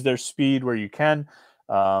in, you use their speed where you can.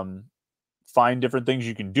 Find different things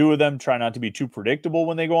you can do with them. Try not to be too predictable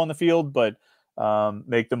when they go on the field, but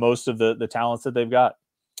make the most of the talents that they've got.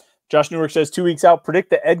 Josh Newark says 2 weeks out, predict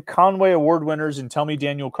the Ed Conway Award winners and tell me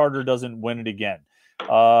Daniel Carter doesn't win it again.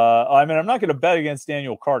 I mean, I'm not going to bet against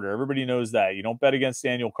Daniel Carter. Everybody knows that. You don't bet against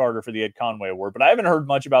Daniel Carter for the Ed Conway Award, but I haven't heard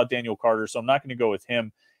much about Daniel Carter, so I'm not going to go with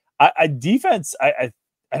him. Defense, I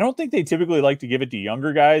don't think they typically like to give it to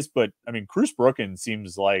younger guys, but I mean, Cruz Brookins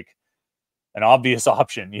seems like an obvious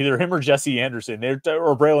option. Either him or Jesse Anderson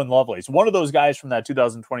or Braylon Lovelace. One of those guys from that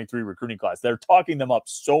 2023 recruiting class. They're talking them up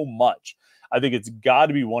so much. I think it's got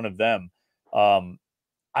to be one of them.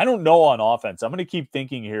 I don't know on offense. I'm going to keep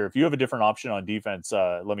thinking here. If you have a different option on defense,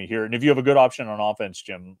 let me hear it. And if you have a good option on offense,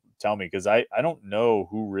 Jim, tell me, because I don't know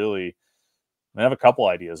who really. I have a couple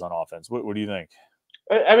ideas on offense. What do you think?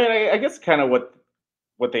 I mean, I guess kind of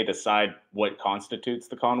what they decide what constitutes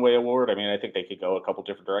the Conway Award. I mean, I think they could go a couple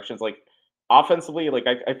different directions. Like offensively, like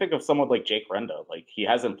I think of someone like Jake Renda. Like he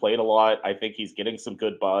hasn't played a lot. I think he's getting some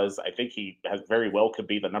good buzz. I think he has very well could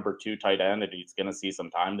be the number 2 tight end, and he's going to see some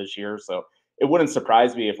time this year. So it wouldn't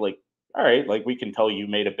surprise me if like, all right, like we can tell you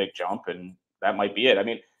made a big jump, and that might be it. I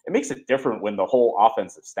mean, it makes it different when the whole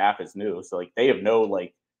offensive staff is new. So like they have no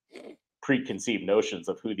like preconceived notions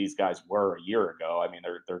of who these guys were a year ago. I mean,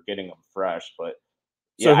 they're getting them fresh, but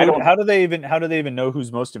yeah, so how do they even know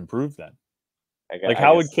who's most improved then? Like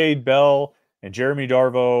how would Cade Bell and Jeremy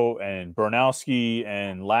Darvo and Bronowski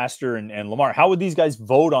and Laster and Lamar, how would these guys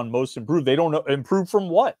vote on most improved? They don't know improved from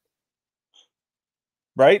what?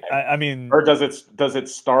 Right? I mean, or does it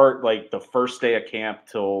start like the first day of camp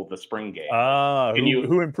till the spring game?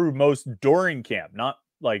 Who improved most during camp? Not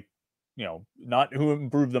like, not who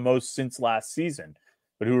improved the most since last season,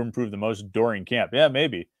 but who improved the most during camp. Yeah,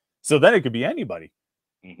 maybe. So then it could be anybody.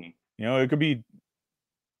 Mm-hmm. It could be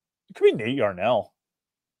Nate Yarnell.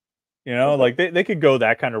 Like they could go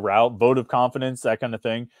that kind of route, vote of confidence, that kind of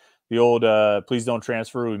thing. The old please don't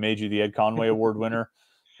transfer. We made you the Ed Conway Award winner.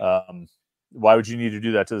 Why would you need to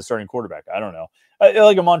do that to the starting quarterback? I don't know.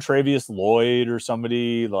 Like a Montrevious Lloyd or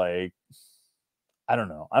somebody. Like, I don't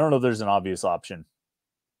know. I don't know if there's an obvious option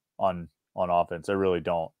on offense. I really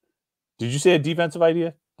don't. Did you say a defensive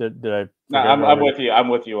idea? Did I No, forget I'm already? with you. I'm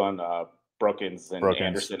with you on Brookins and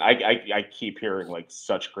Brookins. Anderson. I keep hearing like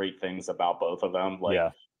such great things about both of them. Like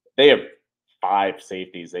Yeah, they have 5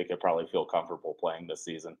 safeties they could probably feel comfortable playing this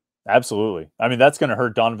season. absolutely. I mean, that's going to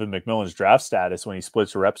hurt Donovan McMillan's draft status when he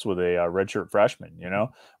splits reps with a redshirt freshman. You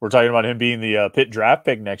know, we're talking about him being the Pitt draft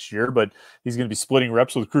pick next year, but he's going to be splitting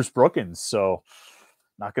reps with Cruz Brookins. So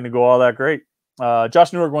not going to go all that great.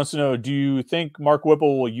 Josh Newark wants to know, do you think Mark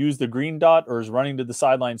Whipple will use the green dot, or is running to the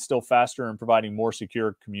sideline still faster and providing more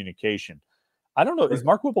secure communication? I don't know. Is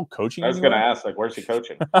Mark Whipple coaching I was going to anywhere? ask, like, where's he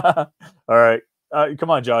coaching? All right. Come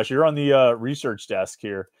on, Josh. You're on the research desk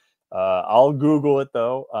here. I'll Google it,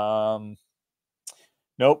 though.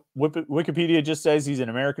 Nope. Wikipedia just says he's an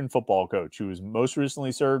American football coach who was most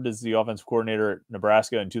recently served as the offensive coordinator at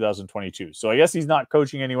Nebraska in 2022. So I guess he's not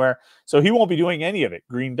coaching anywhere. So he won't be doing any of it,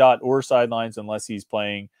 green dot or sidelines, unless he's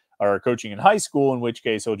playing or coaching in high school, in which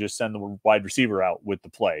case he'll just send the wide receiver out with the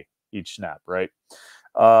play each snap, right?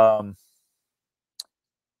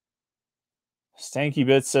 Stanky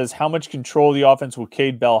Bits says, how much control the offense will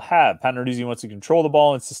Cade Bell have? Pat Narduzzi wants to control the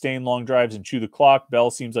ball and sustain long drives and chew the clock. Bell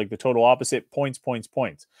seems like the total opposite. Points, points,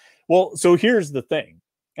 points. Well, so here's the thing.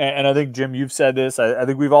 And I think, Jim, you've said this. I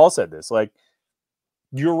think we've all said this. Like,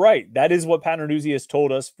 you're right. That is what Pat Narduzzi has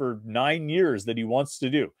told us for 9 years that he wants to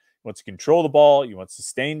do. He wants to control the ball. He wants to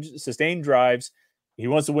sustain drives. He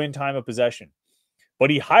wants to win time of possession. But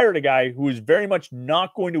he hired a guy who is very much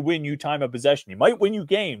not going to win you time of possession. He might win you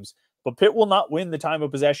games, but Pitt will not win the time of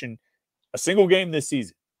possession a single game this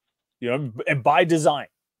season, and by design.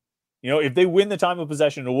 If they win the time of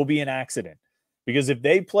possession, it will be an accident, because if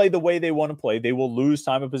they play the way they want to play, they will lose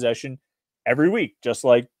time of possession every week, just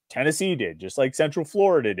like Tennessee did, just like Central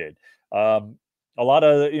Florida did. A lot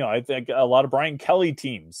of, I think a lot of Brian Kelly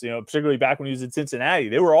teams, particularly back when he was in Cincinnati,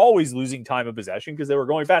 they were always losing time of possession because they were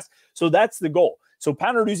going fast. So that's the goal. So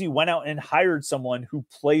Pat Narduzzi went out and hired someone who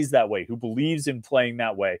plays that way, who believes in playing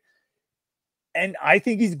that way. And I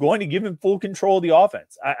think he's going to give him full control of the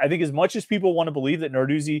offense. I think as much as people want to believe that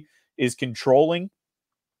Narduzzi is controlling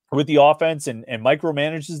with the offense and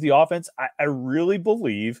micromanages the offense, I really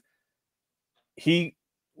believe he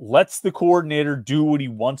lets the coordinator do what he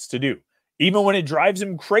wants to do. Even when it drives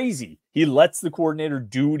him crazy, he lets the coordinator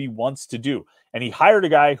do what he wants to do. And he hired a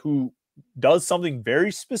guy who does something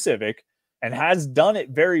very specific and has done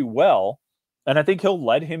it very well. And I think he'll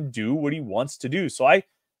let him do what he wants to do. So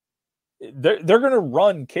they're going to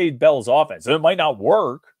run Cade Bell's offense. It might not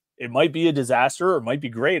work. It might be a disaster, or it might be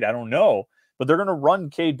great. I don't know. But they're going to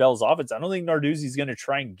run Cade Bell's offense. I don't think Narduzzi's going to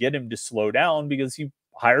try and get him to slow down, because he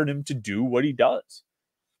hired him to do what he does.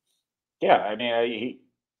 Yeah, I mean,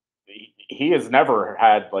 he has never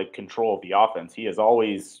had like control of the offense. He has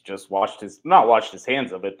always just not watched his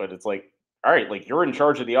hands of it, but it's like, all right, like, you're in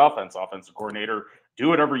charge of the offensive coordinator, do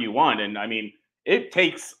whatever you want. And I mean, it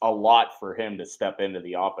takes a lot for him to step into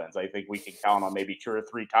the offense. I think we can count on maybe 2 or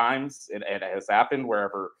 3 times it has happened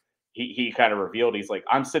wherever he kind of revealed he's like,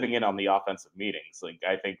 I'm sitting in on the offensive meetings. Like,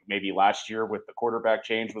 I think maybe last year with the quarterback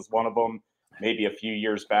change was one of them. Maybe a few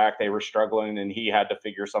years back they were struggling and he had to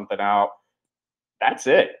figure something out. That's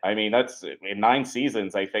it. I mean, that's in 9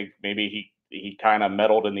 seasons. I think maybe he kind of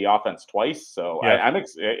meddled in the offense twice. So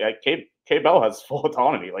Yeah. Cade Bell has full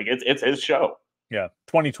autonomy. Like, it's his show. Yeah,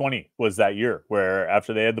 2020 was that year where,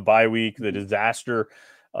 after they had the bye week, the disaster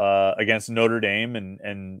against Notre Dame,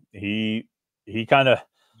 and he kind of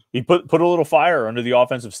put a little fire under the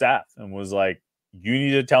offensive staff and was like, you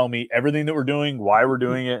need to tell me everything that we're doing, why we're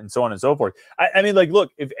doing it, and so on and so forth. I mean, like,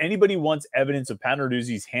 look, if anybody wants evidence of Pat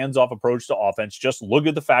Narduzzi's hands-off approach to offense, just look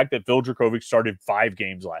at the fact that Phil Dracovic started 5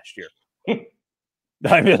 games last year.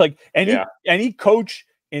 I mean, like, any coach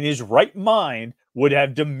in his right mind would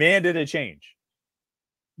have demanded a change.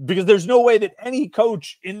 Because there's no way that any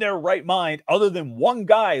coach in their right mind, other than one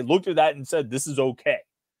guy, looked at that and said, this is okay.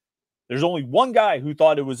 There's only one guy who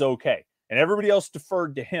thought it was okay, and everybody else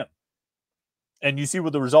deferred to him. And you see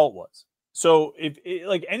what the result was. So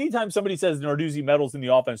like, anytime somebody says Narduzzi meddles in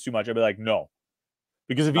the offense too much, I'd be like, no.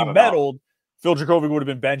 Because if he meddled, Phil Dracovic would have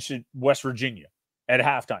been benched at West Virginia at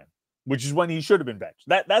halftime, which is when he should have been benched.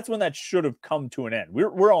 That's when that should have come to an end.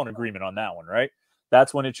 We're all in agreement on that one, right?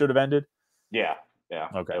 That's when it should have ended. Yeah. Yeah.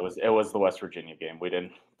 Okay. It was the West Virginia game. We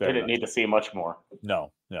didn't need to see much more.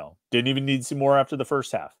 No. Didn't even need to see more after the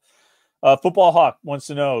first half. Football Hawk wants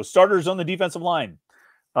to know starters on the defensive line.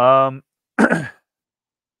 I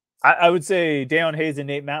would say Deion Hayes and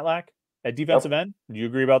Nate Matlack at defensive end. Do you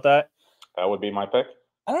agree about that? That would be my pick.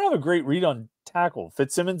 I don't have a great read on tackle.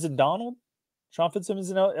 Fitzsimmons and Donald? Sean Fitzsimmons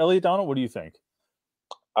and Elliott Donald? What do you think?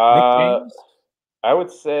 Nick Uh, James? I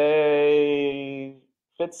would say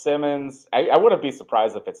Fitzsimmons. I wouldn't be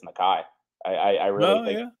surprised if it's Nakai. I really No,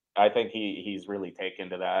 think yeah. he's really taken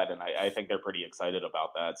to that, and I think they're pretty excited about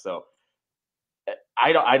that. So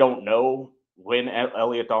I don't know when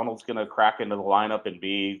Elliot Donald's going to crack into the lineup and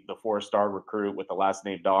be the 4-star recruit with the last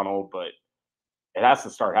name Donald, but it has to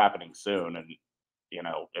start happening soon, and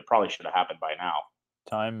it probably should have happened by now.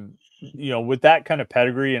 Time, with that kind of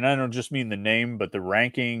pedigree, and I don't just mean the name, but the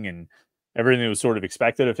ranking and everything that was sort of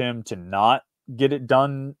expected of him to not get it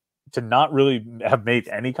done, to not really have made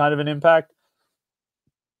any kind of an impact.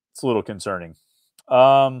 It's a little concerning.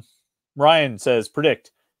 Ryan says,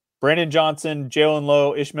 predict Brandon Johnson, Jalen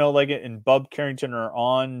Lowe, Ishmael Leggett, and Bub Carrington are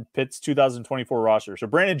on Pitt's 2024 roster. So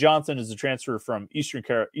Brandon Johnson is a transfer from East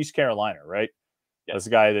Carolina, right? Yes. That's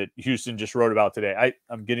the guy that Houston just wrote about today.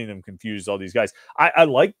 I'm getting them confused, all these guys. I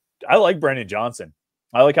like Brandon Johnson.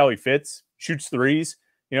 I like how he fits, shoots threes.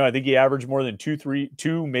 I think he averaged more than two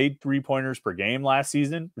made 3-pointers per game last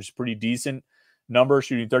season, which is a pretty decent number,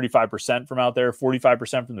 shooting 35% from out there,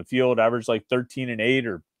 45% from the field, averaged like 13 and 8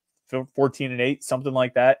 or 14 and 8, something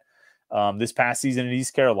like that. This past season in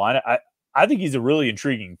East Carolina, I think he's a really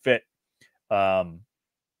intriguing fit. And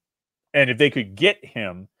if they could get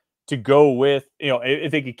him to go with,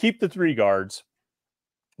 if they could keep the 3 guards,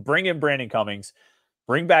 bring in Brandon Cummings,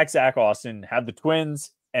 bring back Zach Austin, have the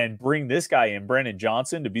twins, and bring this guy in, Brandon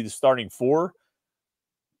Johnson, to be the starting 4,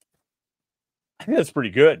 I think that's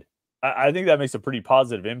pretty good. I think that makes a pretty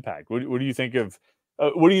positive impact. What do you think of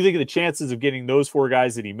the chances of getting those 4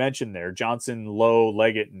 guys that he mentioned there, Johnson, Lowe,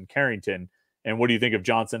 Leggett, and Carrington? And what do you think of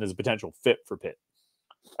Johnson as a potential fit for Pitt?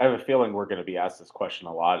 I have a feeling we're going to be asked this question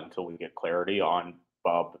a lot until we get clarity on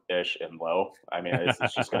Bub, Ish, and Lowe. I mean,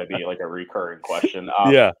 it's just going to be like a recurring question.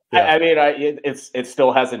 Yeah. I mean, it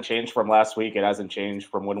still hasn't changed from last week. It hasn't changed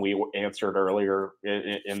from when we answered earlier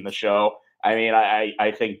in the show. I mean,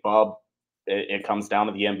 I think Bub. It comes down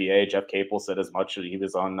to the NBA. Jeff Capel said as much. He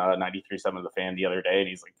was on 93.7 of the Fan the other day, and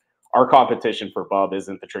he's like, our competition for Bub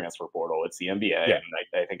isn't the transfer portal; it's the NBA, Yeah. and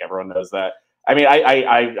I think everyone knows that. I mean,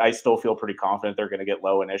 I still feel pretty confident they're going to get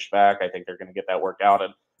Lowe and Ish back. I think they're going to get that worked out.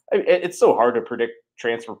 And it's so hard to predict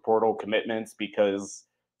transfer portal commitments because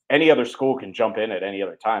any other school can jump in at any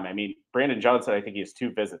other time. I mean, Brandon Johnson, I think he has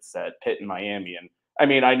 2 visits at Pitt and Miami. And I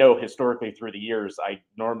mean, I know historically through the years, I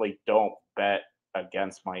normally don't bet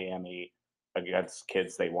against Miami against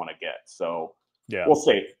kids they want to get. So Yeah. we'll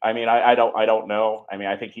see. I mean, I don't know. I mean,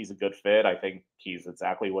 I think he's a good fit. I think he's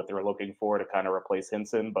exactly what they're looking for to kind of replace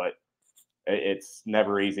Hinson, but it's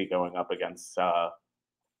never easy going up against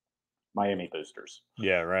Miami boosters.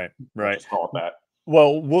 Yeah, right. We'll just call it that.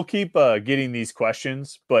 Well, we'll keep getting these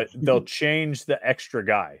questions, but they'll change the extra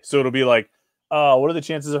guy. So it'll be like, what are the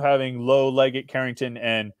chances of having Lowe, Leggett, Carrington,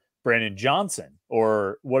 and Brandon Johnson?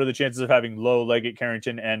 Or what are the chances of having Lowe, Leggett,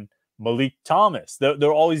 Carrington, and Malik Thomas?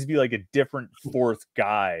 There'll always be like a different 4th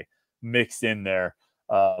guy mixed in there.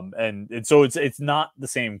 And so it's not the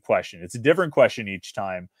same question. It's a different question each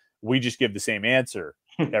time. We just give the same answer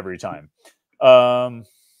every time.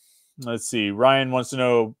 Let's see. Ryan wants to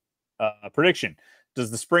know prediction. Does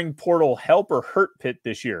the spring portal help or hurt Pitt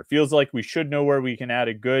this year? Feels like we should know where we can add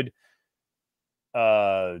a good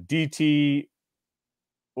DT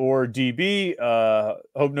or DB.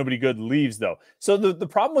 Hope nobody good leaves, though. So the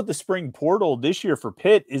problem with the spring portal this year for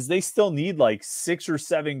Pitt is they still need like 6 or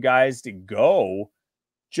 7 guys to go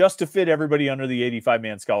just to fit everybody under the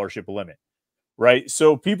 85-man scholarship limit. Right.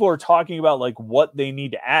 So people are talking about like what they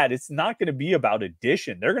need to add. It's not going to be about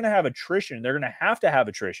addition. They're going to have attrition. They're going to have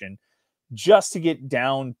attrition just to get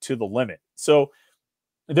down to the limit. So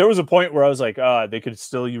there was a point where I was like, they could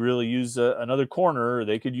still really use another corner, or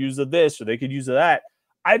they could use this, or they could use that.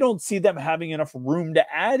 I don't see them having enough room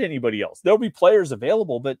to add anybody else. There'll be players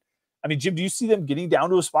available, but I mean, Jim, do you see them getting down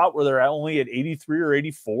to a spot where they're only at 83 or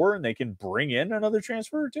 84 and they can bring in another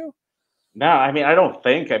transfer or 2? No, I mean, I don't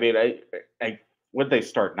think. I mean, I would they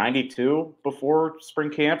start 92 before spring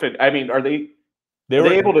camp? And I mean, are they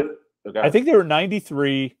able to? I think they were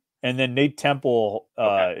 93, and then Nate Temple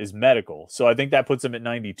is medical, so I think that puts them at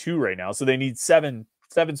 92 right now. So they need seven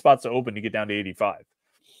spots to open to get down to 85.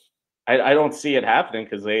 I don't see it happening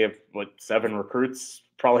because they have 7 recruits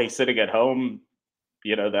probably sitting at home,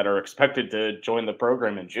 that are expected to join the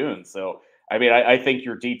program in June. So I mean, I think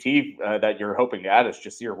your DT that you're hoping to add is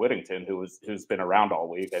Jasir Whittington, who's been around all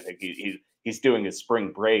week. I think he's doing his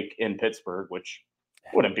spring break in Pittsburgh, which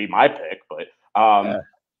wouldn't be my pick, but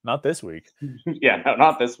not this week. Yeah, no,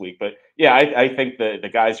 not this week. But yeah, I think the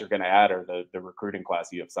guys you're going to add are the recruiting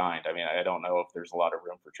class you have signed. I mean, I don't know if there's a lot of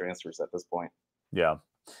room for transfers at this point. Yeah,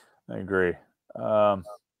 I agree. Let's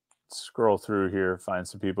scroll through here, find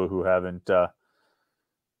some people who haven't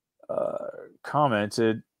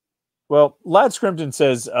commented. Well, Lad Scrimpton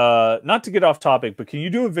says, not to get off topic, but can you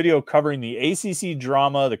do a video covering the ACC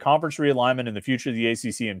drama, the conference realignment, and the future of the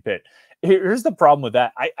ACC in Pitt? Here's the problem with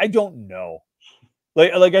that. I don't know.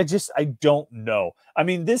 I don't know. I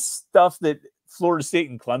mean, this stuff that Florida State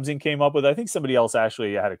and Clemson came up with, I think somebody else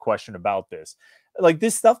actually had a question about this. Like,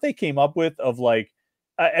 this stuff they came up with of, like,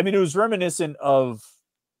 I mean, it was reminiscent of,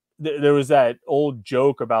 there was that old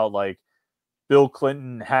joke about, like, Bill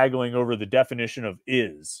Clinton haggling over the definition of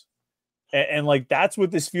is. And like, that's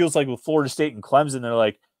what this feels like with Florida State and Clemson. They're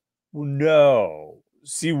like, no.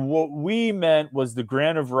 See, what we meant was the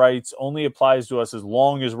grant of rights only applies to us as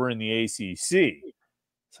long as we're in the ACC.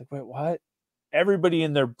 It's like, wait, what? Everybody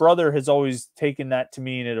and their brother has always taken that to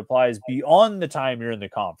mean it applies beyond the time you're in the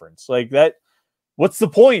conference. Like that, what's the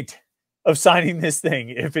point of signing this thing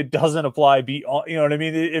if it doesn't apply beyond, you know what I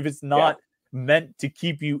mean? If it's not meant to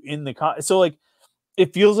keep you in the so like,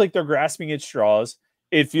 it feels like they're grasping at straws.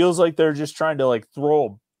 It feels like they're just trying to like throw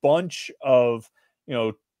a bunch of, you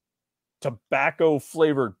know, tobacco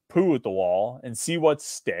flavored poo at the wall and see what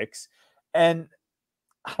sticks. And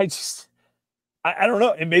I don't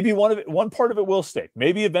know. And maybe one part of it will stick.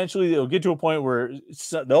 Maybe eventually they'll get to a point where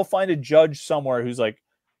they'll find a judge somewhere who's like,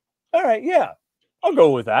 all right, yeah, I'll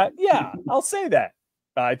go with that. Yeah, I'll say that.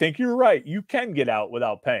 I think you're right. You can get out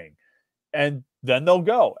without paying. And then they'll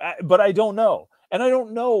go. But I don't know. And I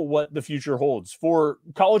don't know what the future holds for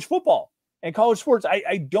college football and college sports.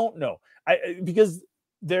 I don't know. Because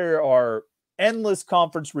there are endless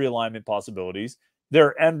conference realignment possibilities. There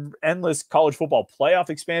are endless college football playoff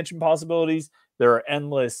expansion possibilities. There are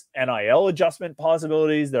endless NIL adjustment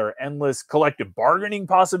possibilities. There are endless collective bargaining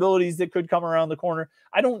possibilities that could come around the corner.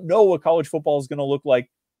 I don't know what college football is going to look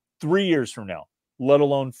like 3 years from now, let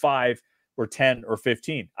alone 5 or 10 or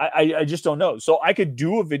 15. I just don't know. So I could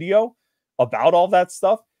do a video about all that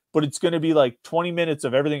stuff, but it's going to be like 20 minutes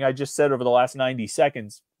of everything I just said over the last 90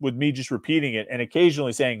 seconds with me just repeating it and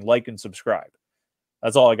occasionally saying like and subscribe.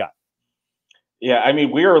 That's all I got. Yeah, I mean,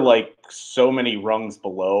 we are like so many rungs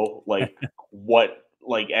below like what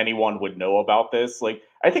like anyone would know about this. Like,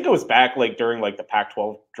 I think it was back like during like the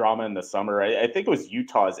Pac-12 drama in the summer. I think it was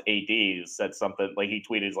Utah's AD who said something like, he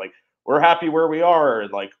tweeted like, we're happy where we are.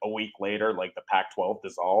 And like a week later, like the Pac-12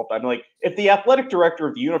 dissolved. I'm like, if the athletic director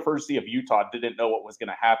of the University of Utah didn't know what was going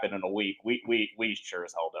to happen in a week, we sure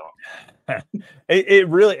as hell don't. It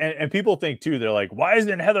really, and people think too, they're like, why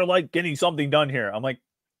isn't Heather Light getting something done here? I'm like,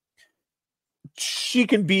 she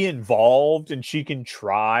can be involved and she can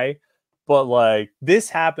try, but like this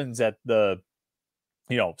happens at the,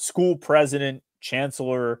 you know, school president,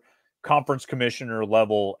 chancellor, conference commissioner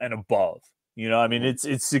level and above. You know, I mean, it's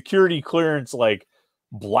security clearance like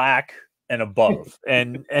black and above,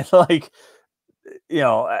 and like, you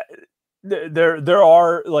know, there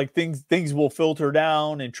are like things will filter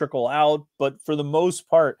down and trickle out, but for the most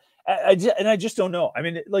part, I just don't know. I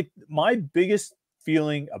mean, like my biggest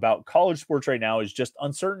feeling about college sports right now is just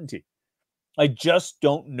uncertainty. I just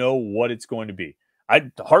don't know what it's going to be.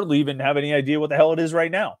 I hardly even have any idea what the hell it is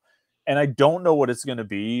right now, and I don't know what it's going to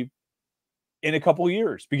be in a couple of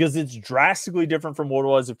years because it's drastically different from what it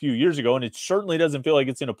was a few years ago. And it certainly doesn't feel like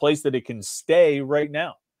it's in a place that it can stay right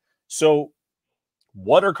now. So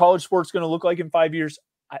what are college sports going to look like in 5 years?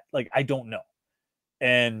 I don't know.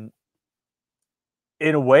 And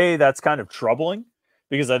in a way that's kind of troubling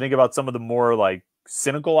because I think about some of the more like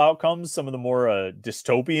cynical outcomes, some of the more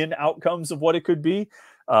dystopian outcomes of what it could be.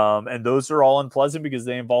 And those are all unpleasant because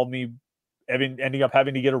they involve me ending up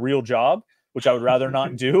having to get a real job, which I would rather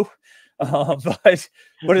not do.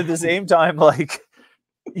 But at the same time, like,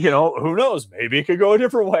 you know, who knows? Maybe it could go a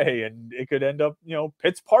different way, and it could end up, you know,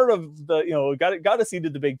 Pitt's part of the, you know, got a seat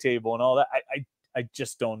at the big table and all that. I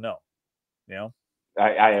just don't know. You know,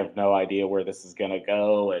 I have no idea where this is gonna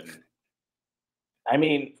go, and I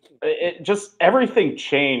mean, it just everything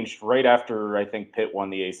changed right after I think Pitt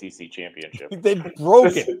won the ACC championship. They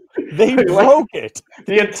broke it. They broke it.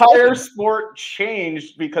 The entire sport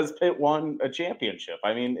changed because Pitt won a championship.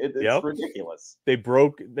 I mean, it's ridiculous. They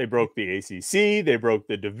broke the ACC. They broke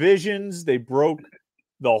the divisions. They broke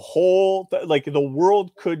the whole. Like the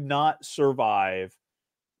world could not survive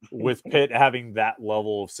with Pitt having that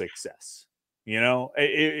level of success. You know,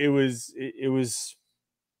 it was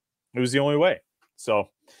the only way. So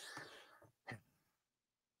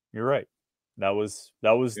you're right. That was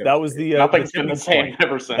the nothing's been the same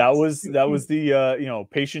ever since. That was the you know,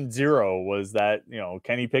 patient zero was that, you know,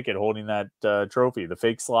 Kenny Pickett holding that trophy, the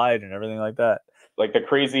fake slide and everything like that. Like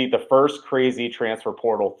the first crazy transfer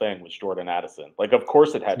portal thing was Jordan Addison. Like, of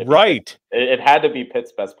course it had to be Right. It had to be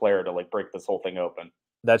Pitt's best player to like break this whole thing open.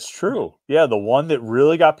 That's true. Yeah, the one that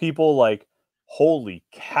really got people like, holy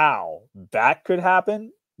cow, that could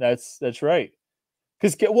happen. That's right.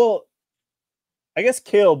 Because I guess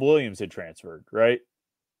Caleb Williams had transferred, right?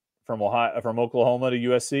 From Oklahoma to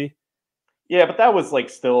USC. Yeah, but that was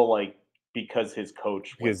like still like because his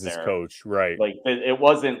coach was His there. coach, right? Like it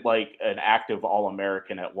wasn't like an active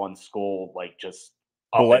All-American at one school, like just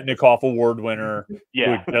Biletnikoff Award winner yeah,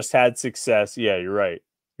 who had just had success. Yeah, you're right.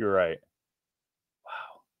 You're right.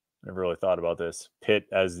 Wow, never really thought about this. Pitt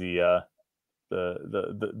as the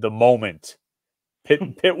moment.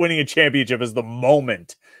 Pitt winning a championship is the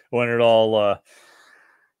moment when it all.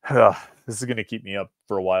 This is going to keep me up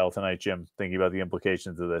for a while tonight, Jim, thinking about the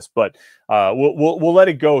implications of this. But we'll let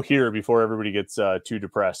it go here before everybody gets too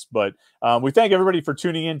depressed. But we thank everybody for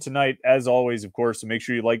tuning in tonight, as always, of course. So make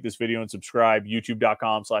sure you like this video and subscribe,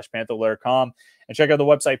 youtube.com/Panther-Lair.com. And check out the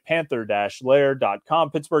website,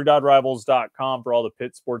 Panther-Lair.com, Pittsburgh.rivals.com for all the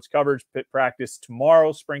Pitt sports coverage. Pitt practice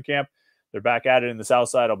tomorrow, spring camp. They're back at it in the South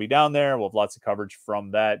Side. I'll be down there. We'll have lots of coverage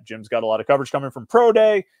from that. Jim's got a lot of coverage coming from Pro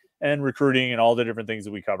Day and recruiting and all the different things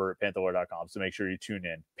that we cover at Panther-Lair.com. So make sure you tune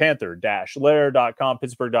in. Panther-Lair.com,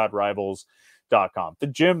 Pittsburgh.rivals.com.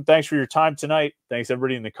 Jim, thanks for your time tonight. Thanks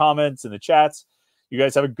everybody in the comments and the chats. You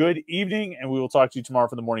guys have a good evening, and we will talk to you tomorrow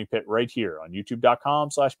for the Morning Pit right here on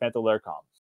youtube.com/Panther-Lair.com.